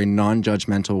in a very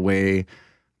non-judgmental way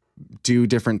do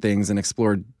different things and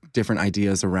explore different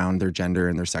ideas around their gender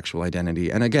and their sexual identity.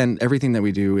 And again, everything that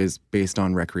we do is based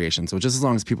on recreation. So just as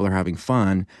long as people are having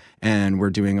fun and we're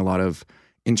doing a lot of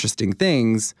interesting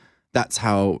things, that's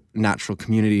how natural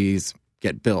communities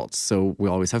get built. So we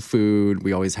always have food,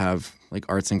 we always have like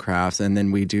arts and crafts, and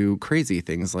then we do crazy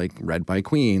things like Read by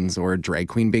Queens or Drag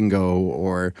Queen Bingo,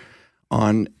 or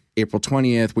on April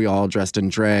 20th, we all dressed in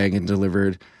drag and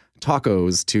delivered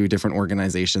tacos to different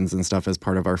organizations and stuff as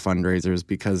part of our fundraisers,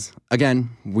 because again,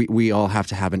 we all have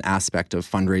to have an aspect of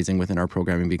fundraising within our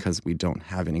programming because we don't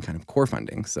have any kind of core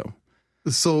funding. So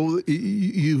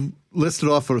you listed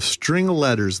off a string of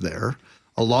letters there.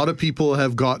 A lot of people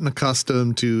have gotten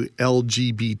accustomed to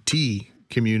LGBT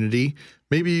community.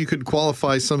 Maybe you could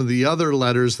qualify some of the other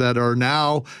letters that are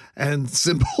now, and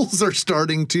symbols are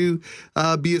starting to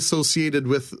be associated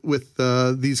with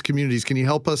these communities. Can you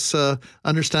help us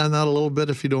understand that a little bit,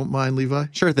 if you don't mind, Levi?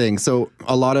 Sure thing. So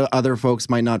a lot of other folks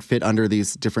might not fit under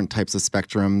these different types of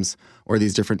spectrums or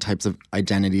these different types of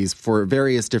identities for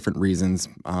various different reasons.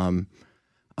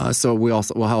 So we'll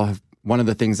have one of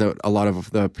the things that a lot of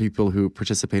the people who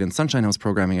participate in Sunshine House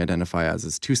programming identify as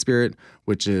is Two-Spirit,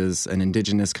 which is an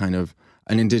indigenous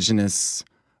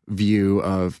view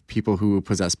of people who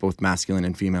possess both masculine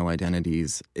and female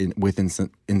identities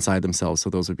inside themselves.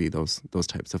 So those would be those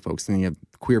types of folks. And you have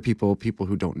queer people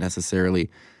who don't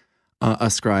necessarily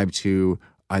ascribe to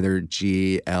either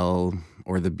G, L,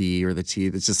 or the B or the T.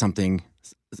 It's just something.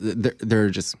 They're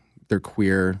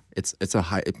queer. It's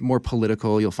more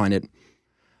political. You'll find it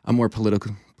a more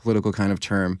political kind of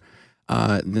term.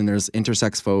 Then there's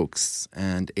intersex folks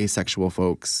and asexual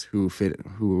folks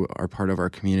who are part of our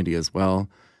community as well.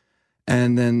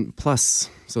 And then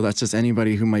plus, so that's just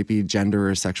anybody who might be gender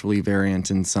or sexually variant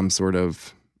in some sort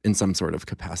of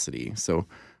capacity. So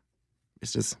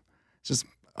it's just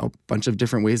a bunch of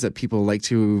different ways that people like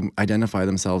to identify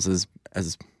themselves as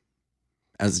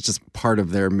just part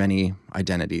of their many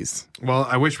identities. Well,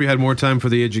 I wish we had more time for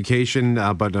the education,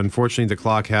 but unfortunately the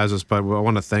clock has us. But I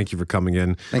want to thank you for coming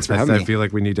in. Thanks for having me. I feel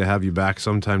like we need to have you back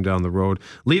sometime down the road.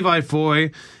 Levi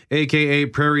Foy, a.k.a.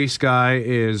 Prairie Sky,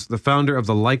 is the founder of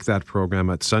the Like That program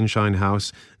at Sunshine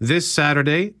House this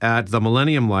Saturday at the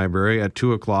Millennium Library at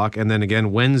 2 o'clock, and then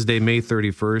again Wednesday, May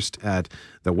 31st at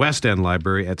the West End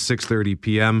Library at 6:30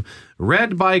 p.m.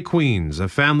 Read by Queens, a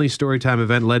family storytime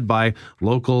event led by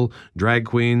local drag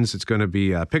queens. It's going to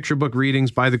be picture book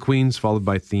readings by the queens, followed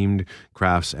by themed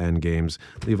crafts and games.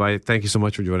 Levi, thank you so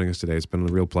much for joining us today. It's been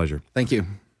a real pleasure. Thank you.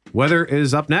 Weather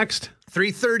is up next.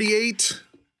 3:38.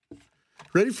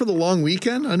 Ready for the long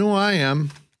weekend? I know I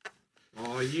am.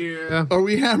 Oh, yeah. Are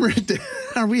we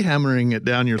hammering it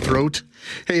down your throat?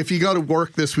 Hey, if you got to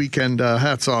work this weekend,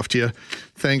 hats off to you.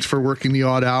 Thanks for working the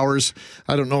odd hours.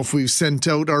 I don't know if we've sent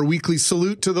out our weekly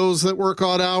salute to those that work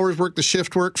odd hours, work the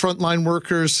shift work, frontline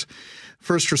workers,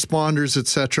 first responders,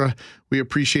 etc. We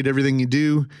appreciate everything you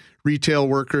do. Retail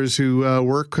workers who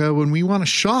work when we want to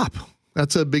shop.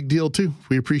 That's a big deal, too.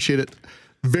 We appreciate it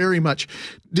very much.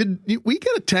 Did we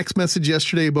get a text message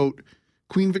yesterday about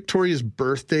Queen Victoria's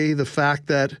birthday, the fact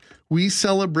that we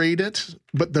celebrate it,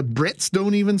 but the Brits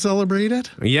don't even celebrate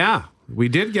it? Yeah, we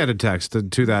did get a text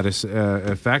to that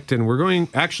effect, and we're going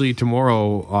actually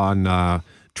tomorrow on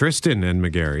Tristan and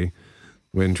McGarry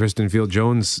when Tristan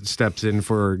Field-Jones steps in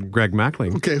for Greg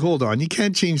Mackling. Okay, hold on. You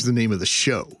can't change the name of the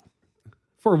show.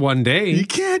 For one day. You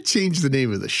can't change the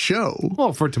name of the show.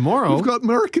 Well, for tomorrow. We've got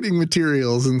marketing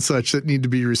materials and such that need to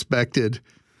be respected.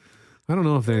 I don't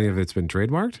know if any of it's been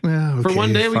trademarked. Yeah, okay, for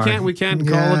one day, fine. we can't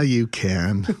call it. Yeah, you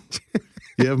can.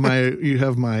 You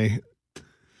have my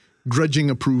grudging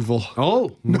approval.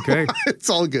 Oh, okay. It's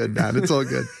all good, man. It's all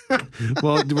good.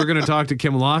 Well, we're going to talk to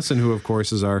Kim Lawson, who, of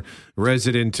course, is our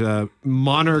resident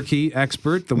monarchy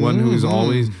expert, the one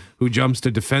who jumps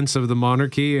to defense of the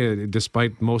monarchy,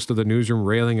 despite most of the newsroom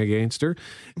railing against her.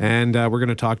 And we're going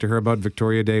to talk to her about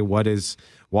Victoria Day,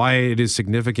 why it is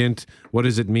significant, what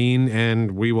does it mean,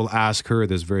 and we will ask her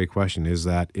this very question. Is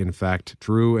that, in fact,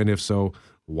 true? And if so,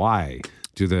 why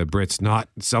do the Brits not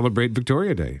celebrate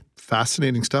Victoria Day?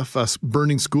 Fascinating stuff.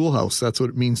 Burning schoolhouse, that's what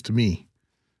it means to me.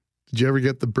 Did you ever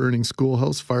get the burning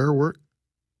schoolhouse firework?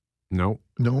 No.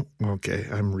 No? Okay,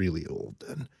 I'm really old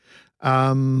then.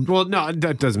 Well, no,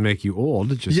 that doesn't make you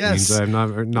old. It just means I'm not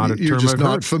a term You're just I've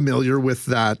not heard. familiar with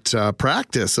that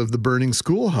practice of the burning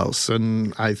schoolhouse.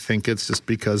 And I think it's just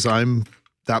because I'm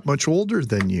that much older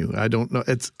than you. I don't know.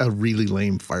 It's a really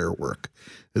lame firework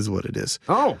is what it is.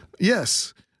 Oh.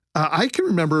 Yes. I can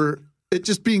remember it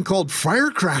just being called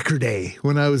Firecracker Day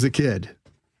when I was a kid.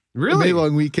 Really? The May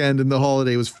long weekend and the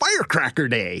holiday was Firecracker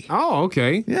Day. Oh,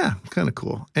 okay. Yeah, kind of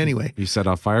cool. Anyway. You set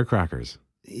off firecrackers.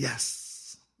 Yes.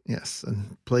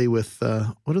 And play with,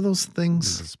 what are those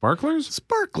things? Sparklers?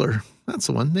 Sparkler. That's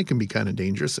the one. They can be kind of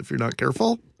dangerous if you're not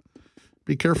careful.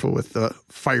 Be careful with the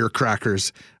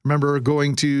firecrackers. Remember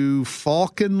going to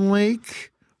Falcon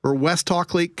Lake or West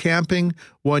Hawk Lake camping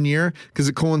one year because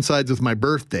it coincides with my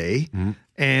birthday. Mm-hmm.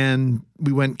 And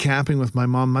we went camping with my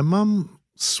mom. My mom,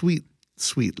 sweet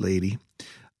lady.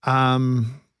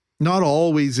 Not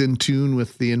always in tune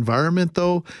with the environment,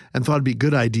 though, and thought it'd be a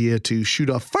good idea to shoot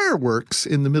off fireworks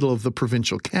in the middle of the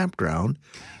provincial campground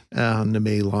on the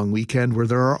May long weekend where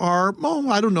there are,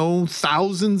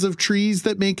 thousands of trees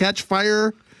that may catch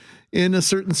fire in a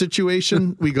certain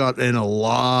situation. We got in a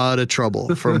lot of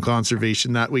trouble from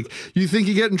conservation that week. You think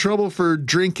you get in trouble for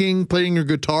drinking, playing your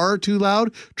guitar too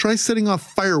loud? Try setting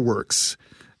off fireworks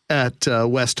at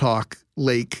West Hawk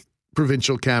Lake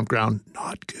Provincial Campground.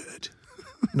 Not good.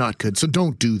 Not good. So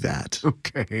don't do that.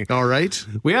 Okay. All right.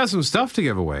 We have some stuff to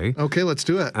give away. Okay, let's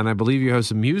do it. And I believe you have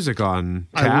some music on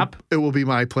tap. It will be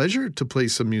my pleasure to play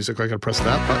some music. I got to press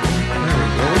that button. There we go.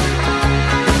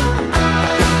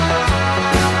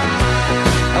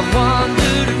 I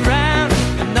wandered around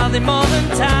with nothing more than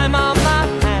time on my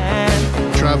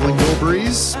hand. Traveling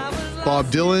Wilburys, Bob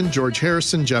Dylan, George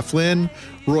Harrison, Jeff Lynne,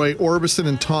 Roy Orbison,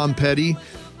 and Tom Petty.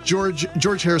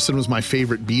 George Harrison was my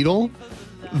favorite Beatle.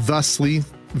 Thusly,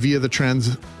 via the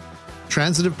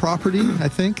transitive property, I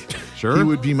think. Sure. He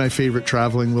would be my favorite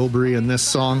Traveling Wilbury, and this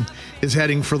song is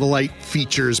heading for the light,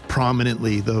 features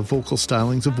prominently the vocal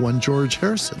stylings of one George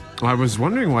Harrison. I was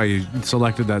wondering why you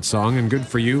selected that song, and good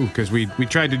for you, because we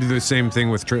tried to do the same thing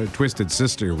with Twisted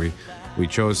Sister. We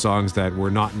chose songs that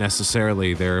were not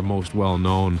necessarily their most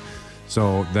well-known.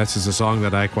 So this is a song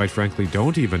that I, quite frankly,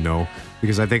 don't even know,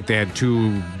 because I think they had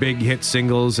two big hit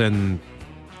singles and...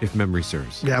 if memory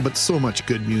serves. Yeah, but so much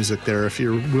good music there if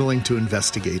you're willing to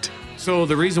investigate. So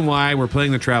the reason why we're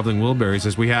playing the Traveling Wilburys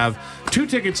is we have 2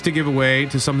 tickets to give away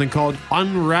to something called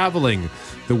Unraveling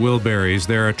the Wilburys.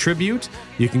 They're a tribute.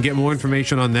 You can get more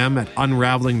information on them at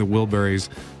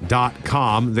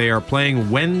unravelingthewilburys.com. They are playing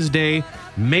Wednesday,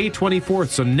 May 24th.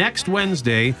 So next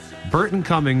Wednesday, Burton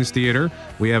Cummings Theater.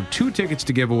 We have 2 tickets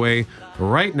to give away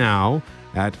right now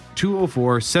at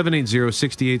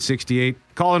 204-780-6868.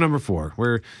 Caller number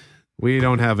 4. We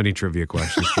don't have any trivia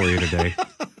questions for you today.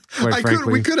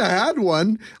 We could have had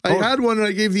one. I had one and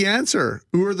I gave the answer.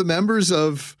 Who are the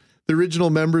original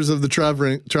members of the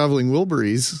Traveling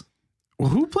Wilburys? Well,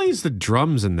 who plays the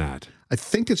drums in that? I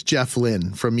think it's Jeff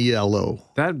Lynne from ELO.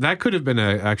 That could have been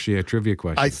actually a trivia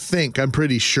question. I'm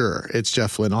pretty sure it's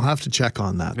Jeff Lynne. I'll have to check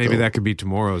on that. Maybe that could be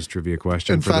tomorrow's trivia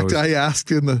question. In fact, I asked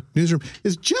in the newsroom,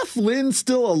 is Jeff Lynne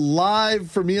still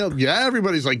alive from ELO? Yeah,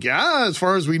 everybody's like, yeah, as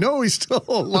far as we know, he's still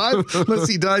alive, unless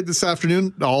he died this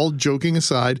afternoon, all joking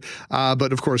aside.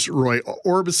 But of course, Roy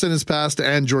Orbison has passed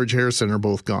and George Harrison are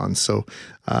both gone. So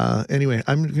anyway,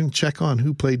 I'm going to check on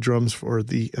who played drums for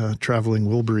the Traveling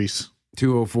Wilburys.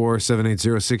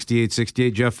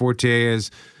 204-780-6868. Jeff Fortier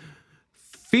is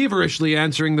feverishly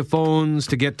answering the phones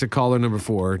to get to caller number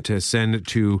 4 to send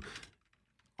to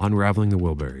Unraveling the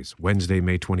Wilburys, Wednesday,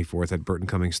 May 24th at Burton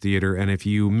Cummings Theater. And if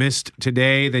you missed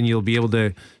today, then you'll be able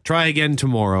to try again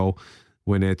tomorrow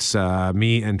when it's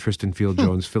me and Tristan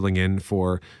Field-Jones filling in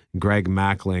for Greg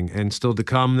Mackling. And still to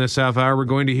come this half hour, we're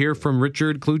going to hear from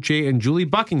Richard Cloutier and Julie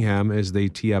Buckingham as they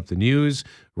tee up the news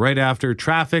right after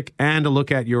traffic and a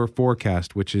look at your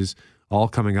forecast, which is all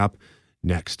coming up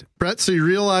next. Brett, so you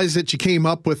realize that you came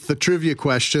up with the trivia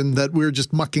question that we were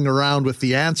just mucking around with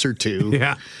the answer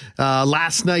to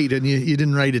last night, and you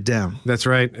didn't write it down. That's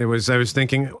right. I was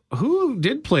thinking, who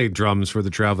did play drums for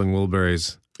the Traveling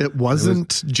Wilburys? It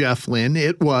wasn't Jeff Lynne.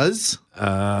 It was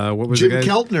what was Jim the guy?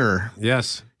 Keltner.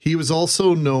 Yes. He was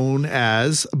also known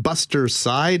as Buster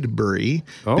Sidebury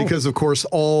because, of course,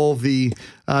 all the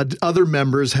other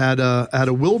members had a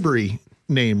Wilbury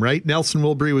name, right? Nelson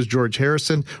Wilbury was George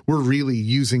Harrison. We're really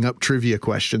using up trivia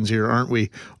questions here, aren't we?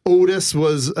 Otis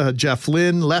was Jeff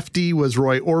Lynne. Lefty was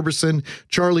Roy Orbison.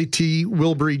 Charlie T.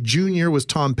 Wilbury Jr. was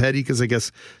Tom Petty, because I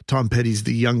guess Tom Petty's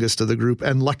the youngest of the group.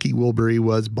 And Lucky Wilbury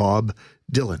was Bob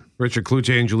Dylan. Richard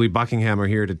Cloutier and Julie Buckingham are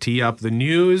here to tee up the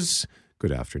news.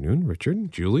 Good afternoon,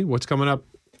 Richard. Julie, what's coming up?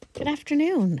 Good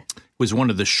afternoon. It was one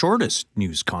of the shortest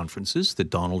news conferences that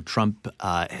Donald Trump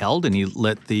held, and he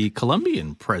let the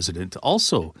Colombian president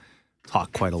also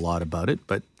talk quite a lot about it.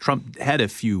 But Trump had a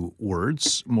few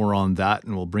words, more on that,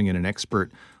 and we'll bring in an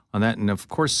expert on that. And, of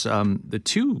course, the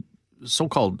two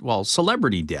so-called,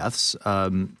 celebrity deaths,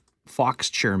 Fox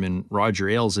chairman Roger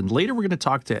Ailes, and later we're going to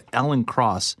talk to Alan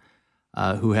Cross,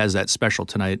 who has that special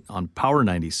tonight on Power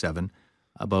 97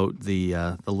 about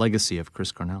the legacy of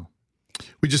Chris Cornell.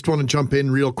 We just want to jump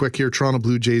in real quick here. Toronto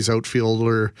Blue Jays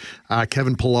outfielder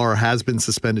Kevin Pillar has been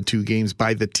suspended 2 games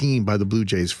by the Blue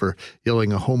Jays, for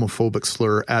yelling a homophobic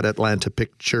slur at Atlanta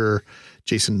pitcher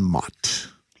Jason Mott.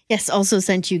 Yes, also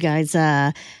sent you guys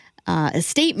a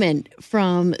statement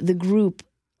from the group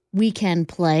We Can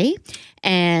Play,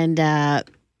 and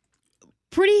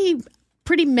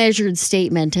pretty measured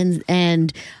statement,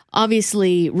 and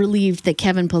obviously relieved that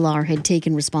Kevin Pillar had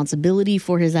taken responsibility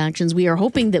for his actions. We are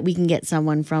hoping that we can get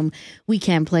someone from We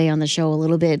Can Play on the show a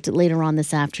little bit later on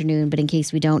this afternoon, but in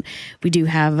case we don't, we do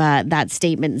have that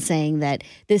statement saying that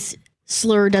this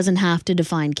slur doesn't have to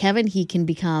define Kevin. He can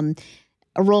become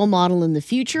a role model in the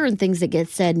future, and things that get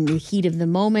said in the heat of the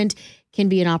moment can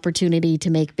be an opportunity to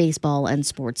make baseball and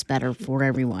sports better for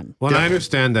everyone. Well, I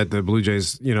understand that the Blue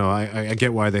Jays, I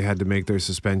get why they had to make their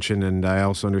suspension, and I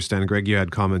also understand, Greg, you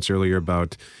had comments earlier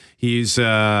about this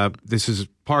is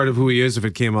part of who he is if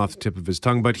it came off the tip of his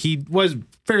tongue, but he was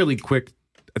fairly quick.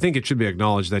 I think it should be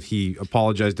acknowledged that he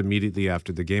apologized immediately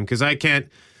after the game, because I can't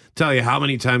tell you how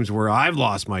many times where I've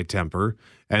lost my temper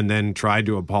and then tried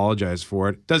to apologize for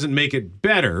it. Doesn't make it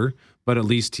better, but at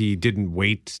least he didn't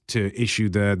wait to issue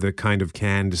the kind of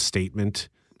canned statement.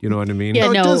 You know what I mean? Yeah,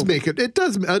 no, it does make it. It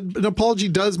does. An apology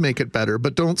does make it better,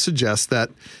 but don't suggest that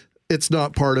it's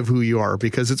not part of who you are,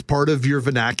 because it's part of your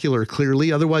vernacular,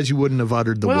 clearly. Otherwise, you wouldn't have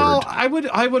uttered the word. Well,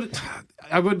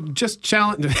 I would just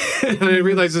challenge. I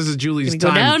realize this is Julie's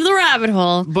time. Go down to the rabbit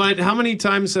hole. But how many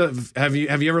times have you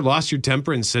ever lost your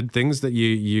temper and said things that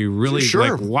you really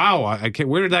like? Wow, I can't.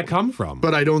 Where did that come from?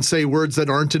 But I don't say words that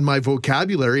aren't in my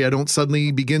vocabulary. I don't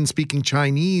suddenly begin speaking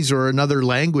Chinese or another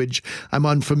language I'm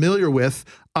unfamiliar with.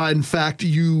 In fact,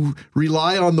 you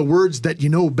rely on the words that you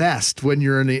know best when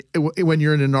you're in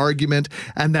an argument,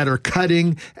 and that are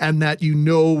cutting, and that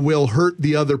will hurt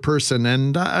the other person.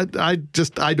 And I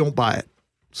don't buy it.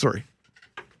 Sorry.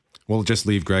 We'll just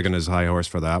leave Greg on his high horse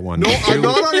for that one. No, I'm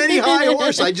not on any high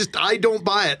horse. I don't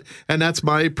buy it. And that's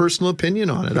my personal opinion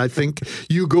on it. I think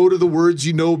you go to the words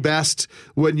you know best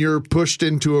when you're pushed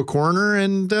into a corner,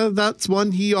 and that's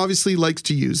one he obviously likes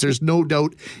to use. There's no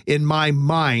doubt in my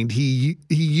mind he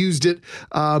used it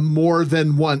more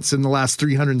than once in the last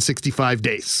 365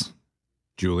 days.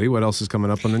 Julie, what else is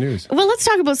coming up on the news? Well, let's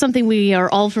talk about something we are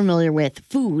all familiar with,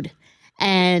 food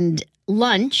and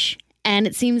lunch. And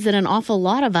it seems that an awful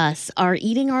lot of us are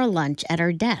eating our lunch at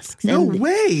our desks. No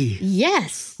way.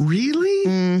 Yes. Really?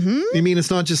 Mm-hmm. You mean it's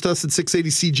not just us at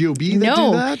 680 CGOB that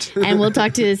do that? And we'll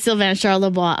talk to Sylvain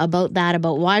Charlebois about that,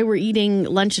 about why we're eating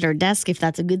lunch at our desk, if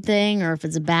that's a good thing or if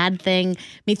it's a bad thing.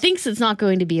 He thinks it's not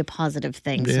going to be a positive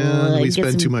thing. Yeah, so we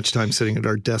spend too much time sitting at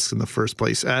our desks in the first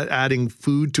place. Adding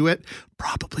food to it,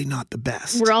 probably not the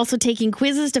best. We're also taking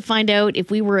quizzes to find out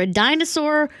if we were a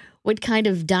dinosaur, what kind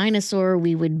of dinosaur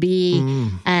we would be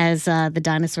as the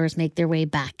dinosaurs make their way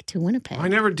back to Winnipeg. I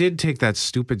never did take that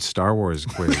stupid Star Wars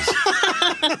quiz.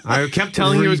 I kept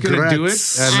telling you I was going to do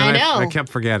it, and I kept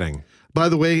forgetting. By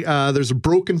the way, there's a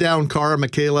broken down car,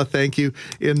 Michaela, thank you,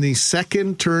 in the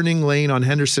second turning lane on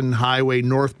Henderson Highway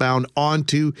northbound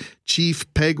onto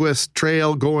Chief Peguis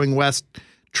Trail going west.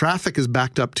 Traffic is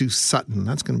backed up to Sutton.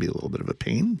 That's going to be a little bit of a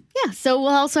pain. Yeah, so we'll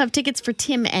also have tickets for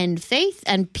Tim and Faith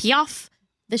and Piaf,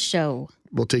 the show.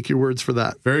 We'll take your words for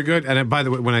that. Very good. And by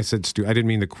the way, when I said stupid, I didn't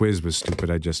mean the quiz was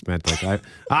stupid. I just meant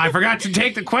I forgot to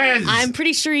take the quiz. I'm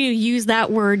pretty sure you use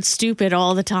that word stupid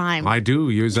all the time. I do.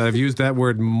 I've used that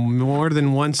word more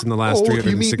than once in the last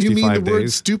 365 days. You mean the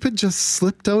word stupid just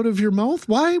slipped out of your mouth?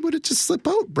 Why would it just slip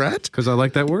out, Brett? Because I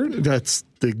like that word. That's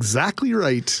exactly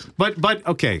right. But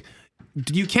okay.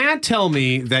 you can't tell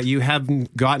me that you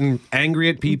haven't gotten angry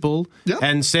at people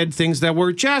and said things that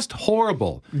were just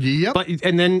horrible. Yep. But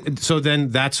then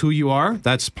that's who you are.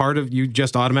 That's part of you.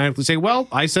 Just automatically say, well,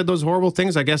 I said those horrible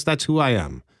things. I guess that's who I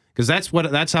am. Because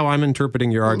that's how I'm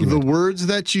interpreting your argument. The words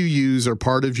that you use are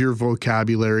part of your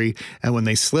vocabulary, and when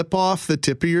they slip off the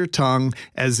tip of your tongue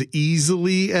as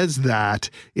easily as that,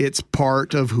 it's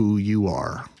part of who you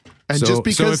are. And just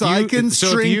because I can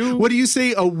string, what do you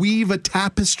say, weave a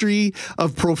tapestry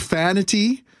of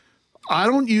profanity? I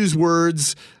don't use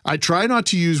words. I try not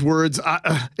to use words.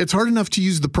 It's hard enough to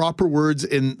use the proper words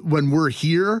when we're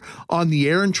here on the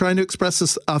air and trying to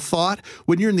express a thought.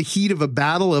 When you're in the heat of a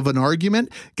battle, of an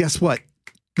argument, guess what?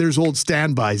 There's old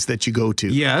standbys that you go to.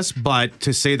 Yes, but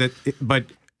to say that,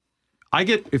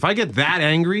 if I get that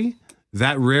angry,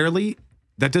 that rarely,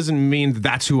 that doesn't mean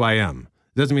that's who I am.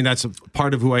 It doesn't mean that's a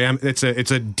part of who I am. It's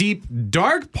a deep,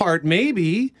 dark part,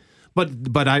 maybe. But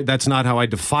that's not how I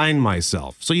define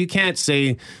myself. So you can't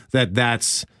say that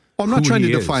that's. Well, I'm not trying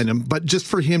to define him, but just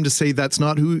for him to say that's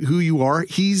not who you are,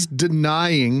 he's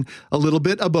denying a little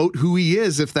bit about who he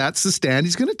is. If that's the stand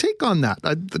he's going to take on that.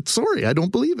 Sorry, I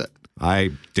don't believe it.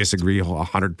 I disagree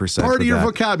 100%. Part of your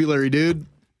vocabulary, dude.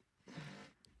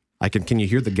 Can you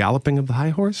hear the galloping of the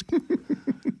high horse?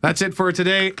 That's it for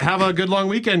today. Have a good long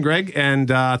weekend, Greg. And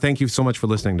thank you so much for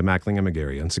listening to Mackling and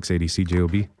McGarry on 680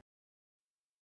 CJOB.